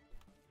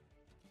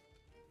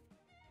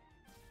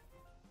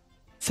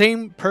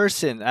 Same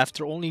person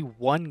after only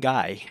one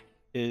guy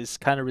is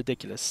kind of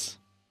ridiculous.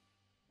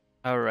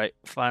 Alright,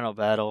 final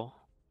battle.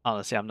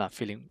 Honestly, I'm not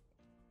feeling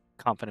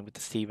confident with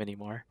this team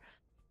anymore.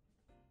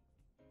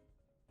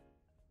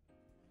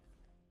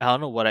 I don't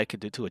know what I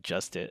could do to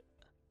adjust it.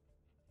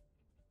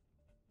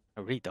 I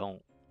really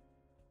don't.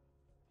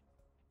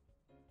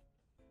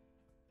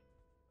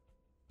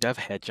 They have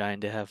Head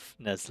Giant, they have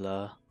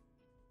Nesla.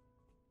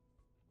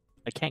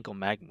 I can't go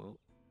Magmoot.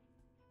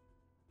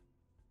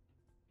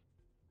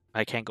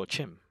 I can't go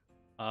Chim.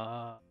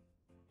 I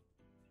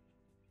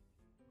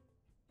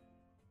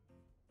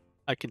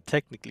can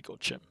technically go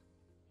Chim.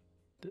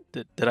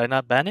 Did I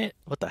not ban it?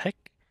 What the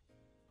heck?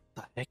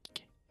 What the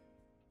heck?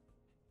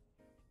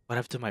 What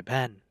happened to my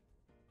ban?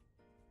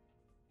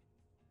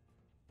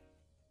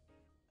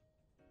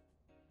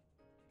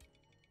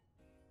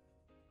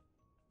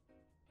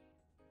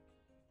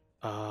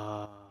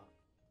 Uh,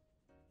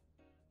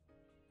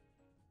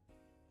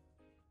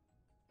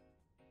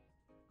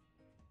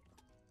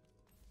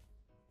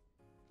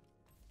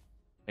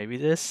 Maybe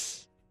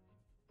this?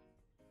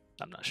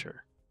 I'm not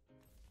sure.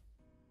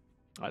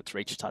 Oh, it's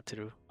Rage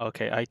Tataru.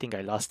 Okay, I think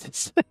I lost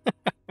this.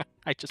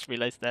 I just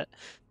realized that.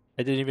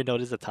 I didn't even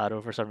notice the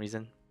Taro for some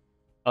reason.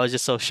 I was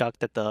just so shocked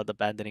that the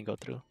ban didn't go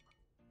through.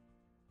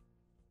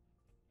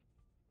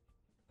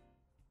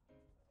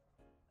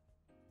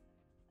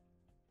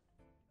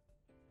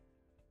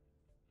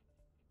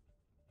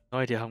 No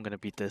idea how I'm gonna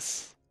beat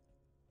this.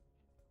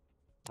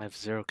 I have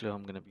zero clue how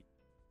I'm gonna beat.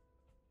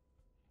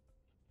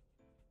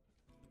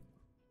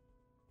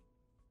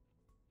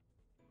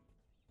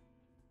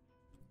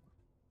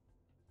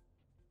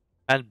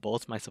 And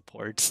both my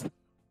supports.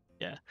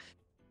 Yeah.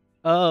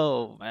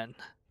 Oh man.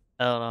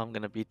 I don't know how I'm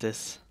gonna beat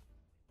this.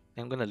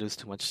 I'm gonna lose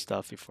too much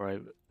stuff before I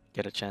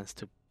get a chance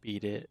to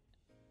beat it.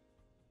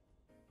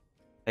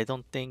 I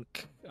don't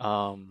think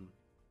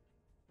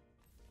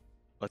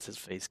what's his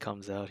face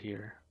comes out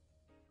here.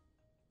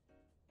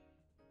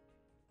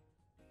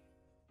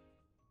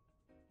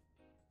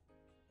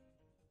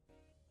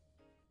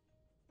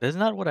 This is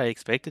not what I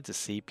expected to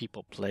see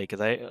people play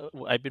because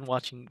I've been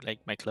watching like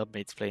my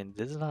clubmates play and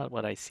this is not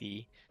what I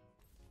see.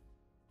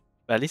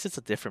 But at least it's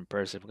a different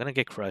person. If we're gonna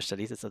get crushed, at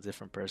least it's a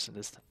different person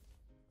this time.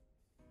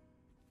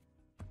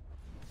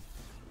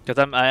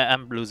 Because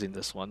I'm losing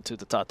this one to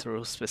the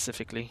Tataru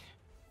specifically.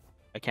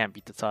 I can't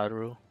beat the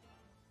Tataru.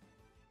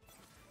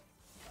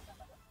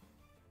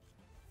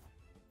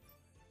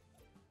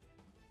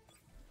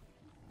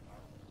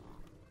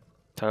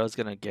 Tataru's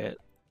gonna get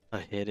a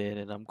hit in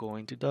and I'm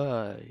going to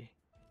die.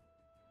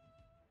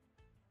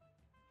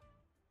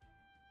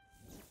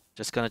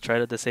 Just gonna try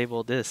to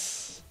disable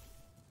this.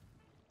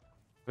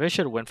 Maybe I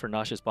should have went for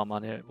Nauseous Bomb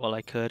on it while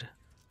I could.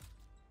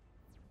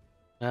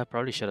 Yeah, I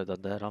probably should have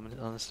done that,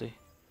 honestly.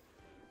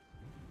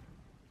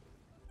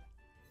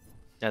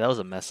 Yeah, that was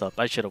a mess up.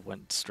 I should have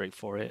went straight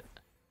for it.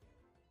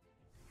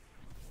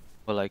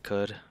 Well, I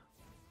could.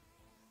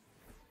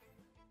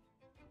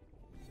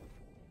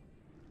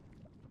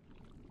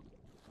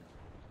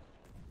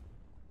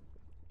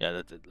 Yeah,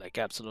 that did like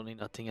absolutely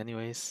nothing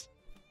anyways.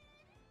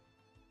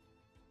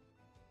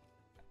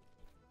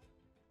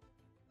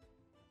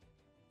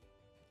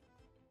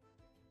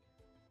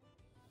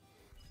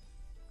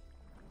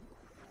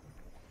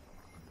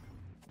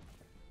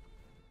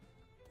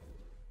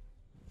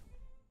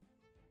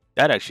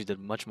 That actually did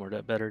much more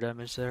better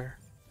damage there.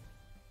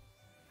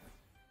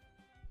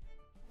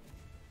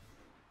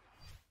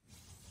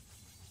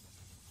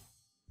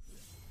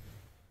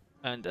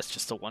 And that's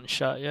just a one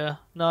shot, yeah.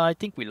 No, I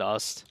think we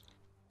lost.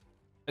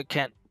 I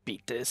can't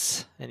beat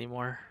this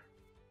anymore.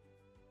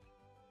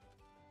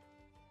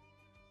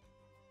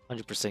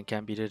 100%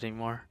 can't beat it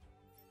anymore.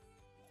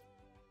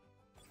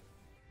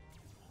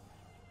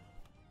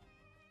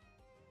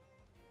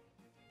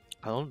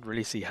 I don't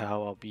really see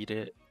how I'll beat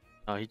it.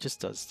 No, he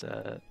just does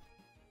that.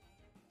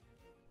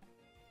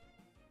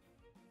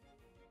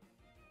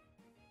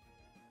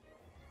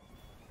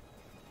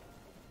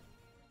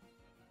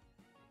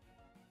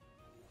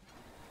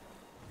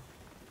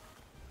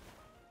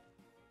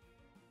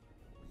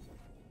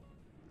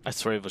 I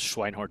swear it was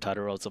Schweinhort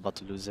Tadaro. I was about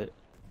to lose it.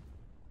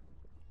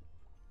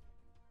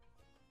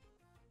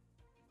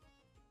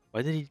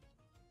 Why did he?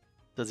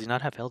 Does he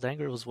not have Held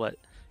Anger? It was what?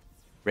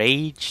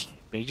 Rage,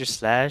 Major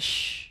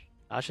Slash,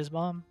 Ashes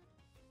Bomb?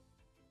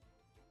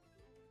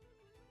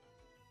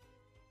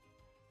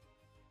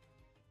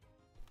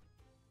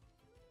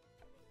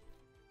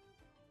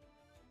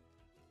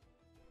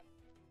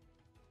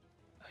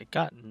 I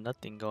got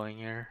nothing going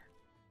here.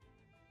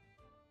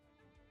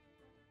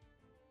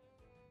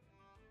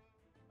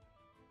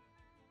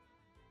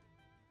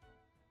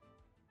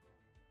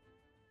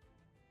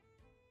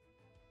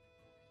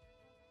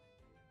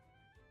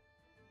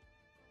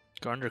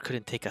 Garner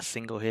couldn't take a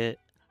single hit.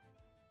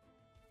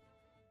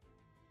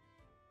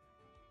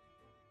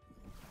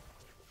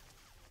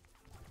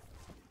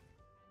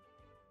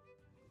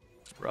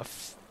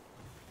 Rough.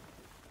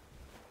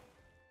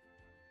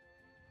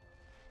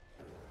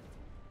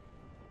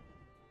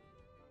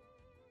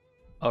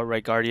 Oh,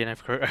 right, Guardian. I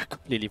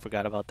completely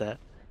forgot about that.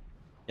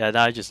 Yeah,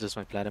 now I just lose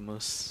my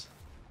Platamoose.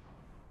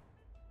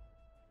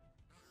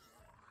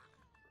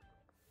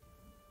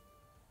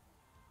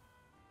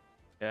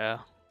 Yeah.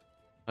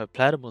 My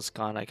Platamoose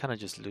gone, I kind of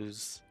just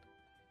lose.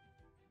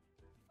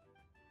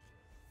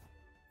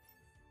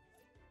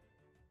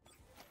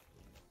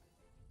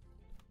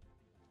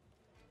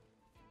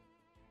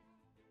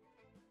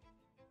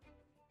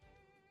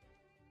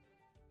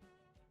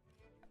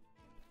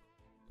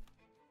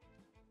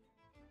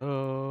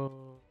 Oh.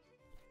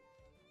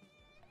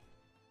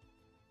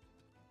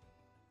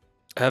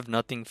 I have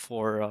nothing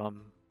for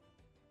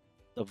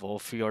the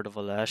Wolfie or the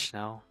Valash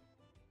now.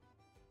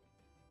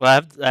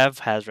 Well, I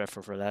have Hazret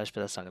for Valash, but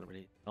that's not gonna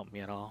really help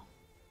me at all.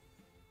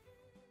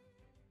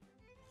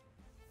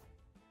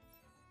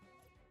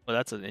 Well,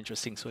 that's an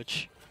interesting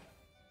switch.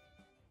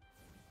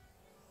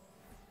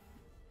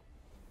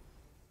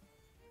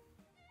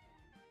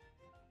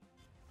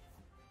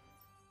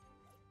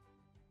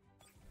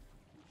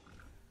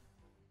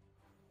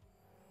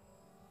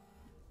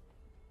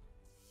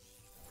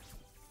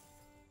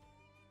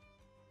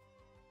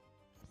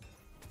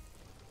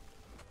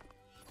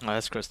 Oh,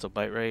 that's Crystal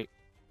Bite, right?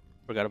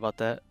 Forgot about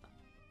that.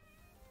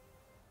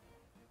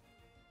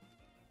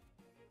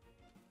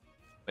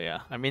 But yeah,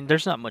 I mean,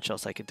 there's not much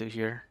else I could do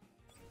here.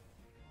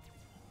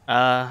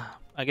 I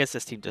guess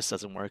this team just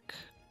doesn't work.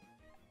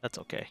 That's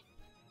okay.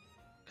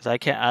 Cause I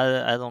can't.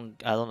 I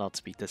don't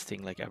outspeed this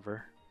thing like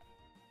ever.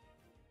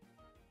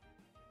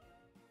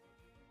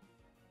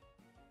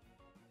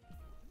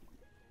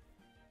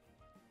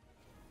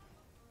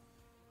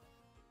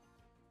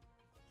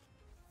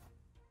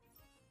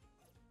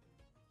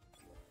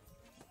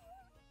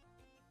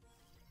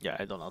 Yeah,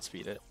 I don't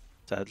outspeed it.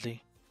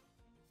 Sadly.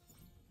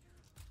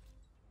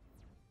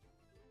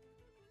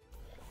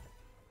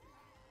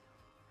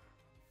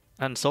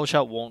 And Soul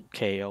Shot won't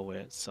KO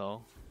it,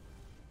 so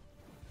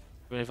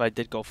even if I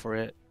did go for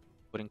it,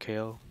 wouldn't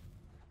KO.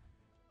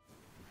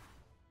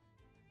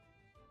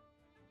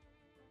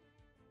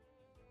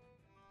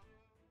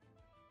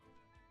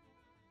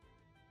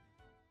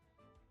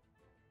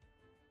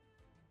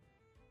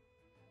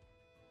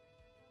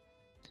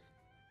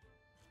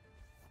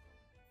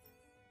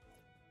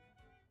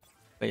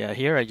 But yeah,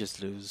 here I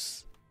just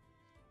lose.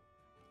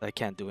 I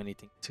can't do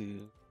anything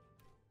to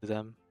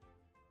them.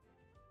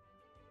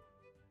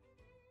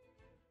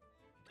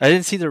 I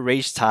didn't see the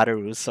Rage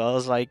Tataru, so I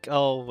was like,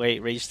 oh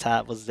wait, Rage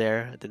Tat was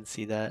there. I didn't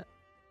see that.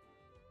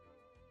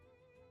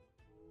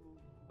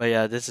 But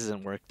yeah, this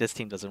doesn't work. This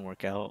team doesn't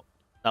work out.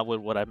 Not with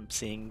what I'm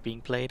seeing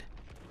being played.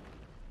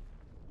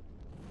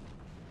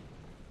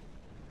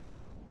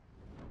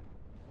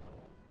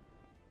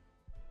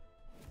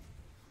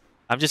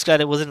 I'm just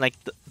glad it wasn't like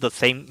the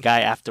same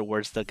guy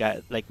afterwards, the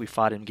guy like we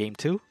fought in game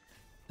 2.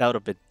 That would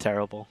have been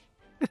terrible.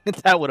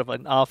 That would have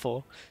been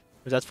awful.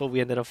 That's what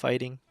we ended up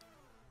fighting.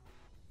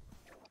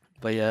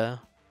 But yeah.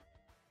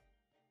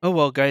 Oh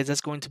well, guys,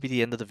 that's going to be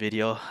the end of the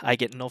video. I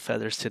get no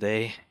feathers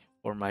today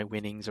for my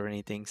winnings or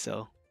anything,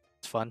 so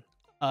it's fun.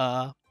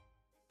 I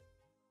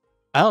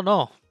don't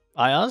know.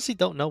 I honestly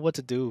don't know what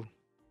to do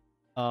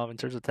in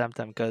terms of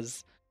TemTem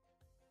because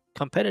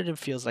competitive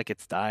feels like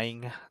it's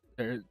dying.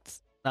 There's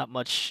not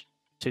much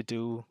to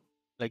do.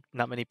 Like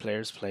not many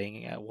players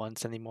playing at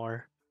once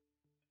anymore.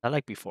 Not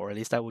like before. At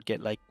least I would get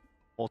like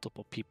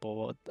multiple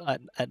people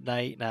at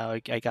night. Now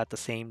I got the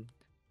same.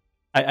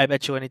 I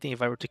bet you anything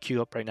if I were to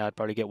queue up right now, I'd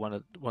probably get one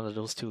of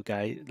those two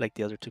guys, like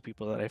the other two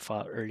people that I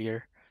fought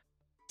earlier.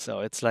 So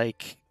it's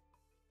like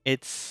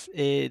it's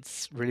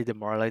really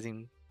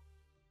demoralizing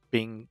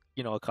being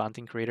a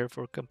content creator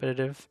for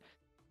competitive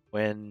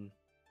when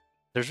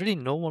there's really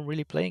no one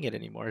really playing it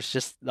anymore. It's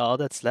just all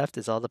that's left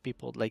is all the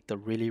people like the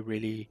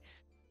really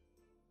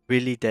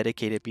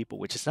dedicated people,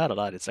 which is not a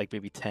lot. It's like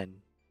maybe 10,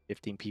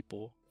 15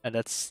 people, and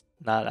that's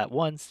not at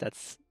once.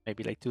 That's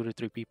maybe like 2 to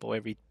 3 people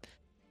every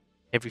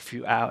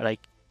few hours,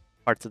 like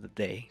parts of the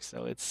day.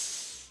 So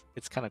it's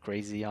kind of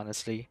crazy,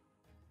 honestly.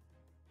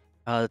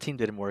 The team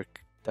didn't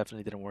work.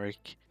 Definitely didn't work.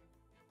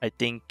 I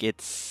think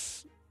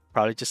it's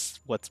probably just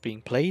what's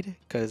being played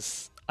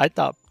because I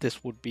thought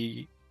this would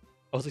be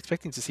I was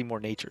expecting to see more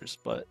natures,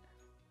 but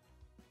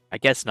I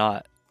guess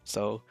not.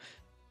 So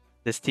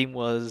this team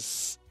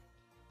was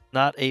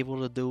not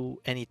able to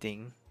do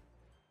anything,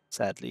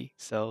 sadly.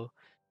 So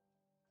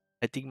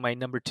I think my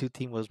number two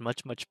team was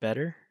much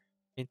better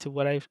into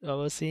what I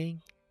was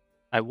seeing.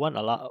 I won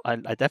a lot. I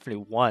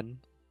definitely won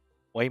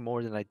way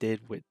more than I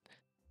did with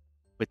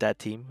that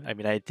team. I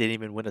mean, I didn't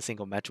even win a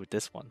single match with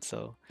this one.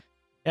 So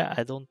yeah,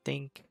 I don't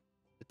think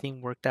the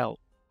team worked out,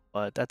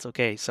 but that's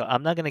okay. So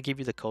I'm not gonna give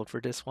you the code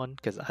for this one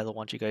because I don't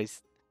want you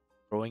guys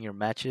throwing your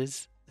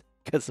matches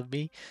because of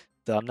me.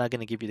 So I'm not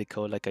gonna give you the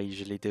code like I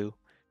usually do.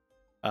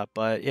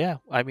 But yeah,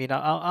 I mean,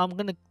 I'm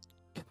gonna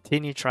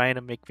continue trying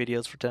to make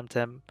videos for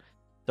Temtem.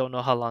 Don't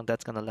know how long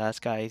that's gonna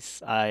last,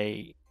 guys.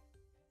 I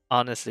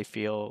honestly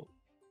feel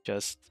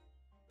just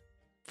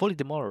fully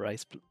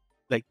demoralized,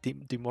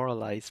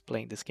 demoralized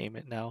playing this game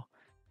right now,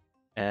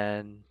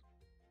 and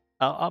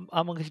I'm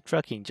gonna keep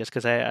trucking just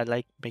because I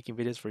like making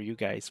videos for you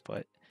guys,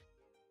 but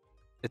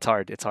it's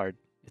hard. It's hard.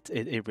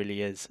 It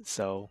really is.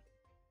 So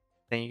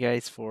thank you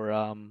guys for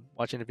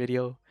watching the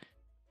video.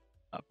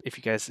 If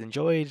you guys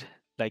enjoyed,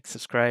 like,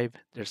 subscribe.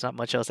 There's not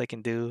much else I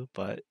can do,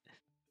 but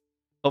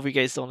hope you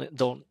guys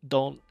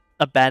don't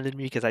abandon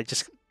me because I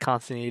just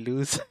constantly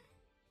lose.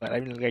 But I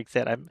mean, like I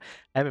said, I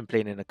haven't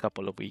played in a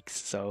couple of weeks,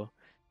 so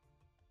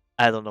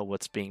I don't know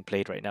what's being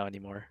played right now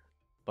anymore.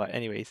 But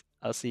anyways,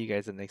 I'll see you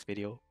guys in the next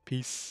video.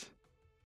 Peace.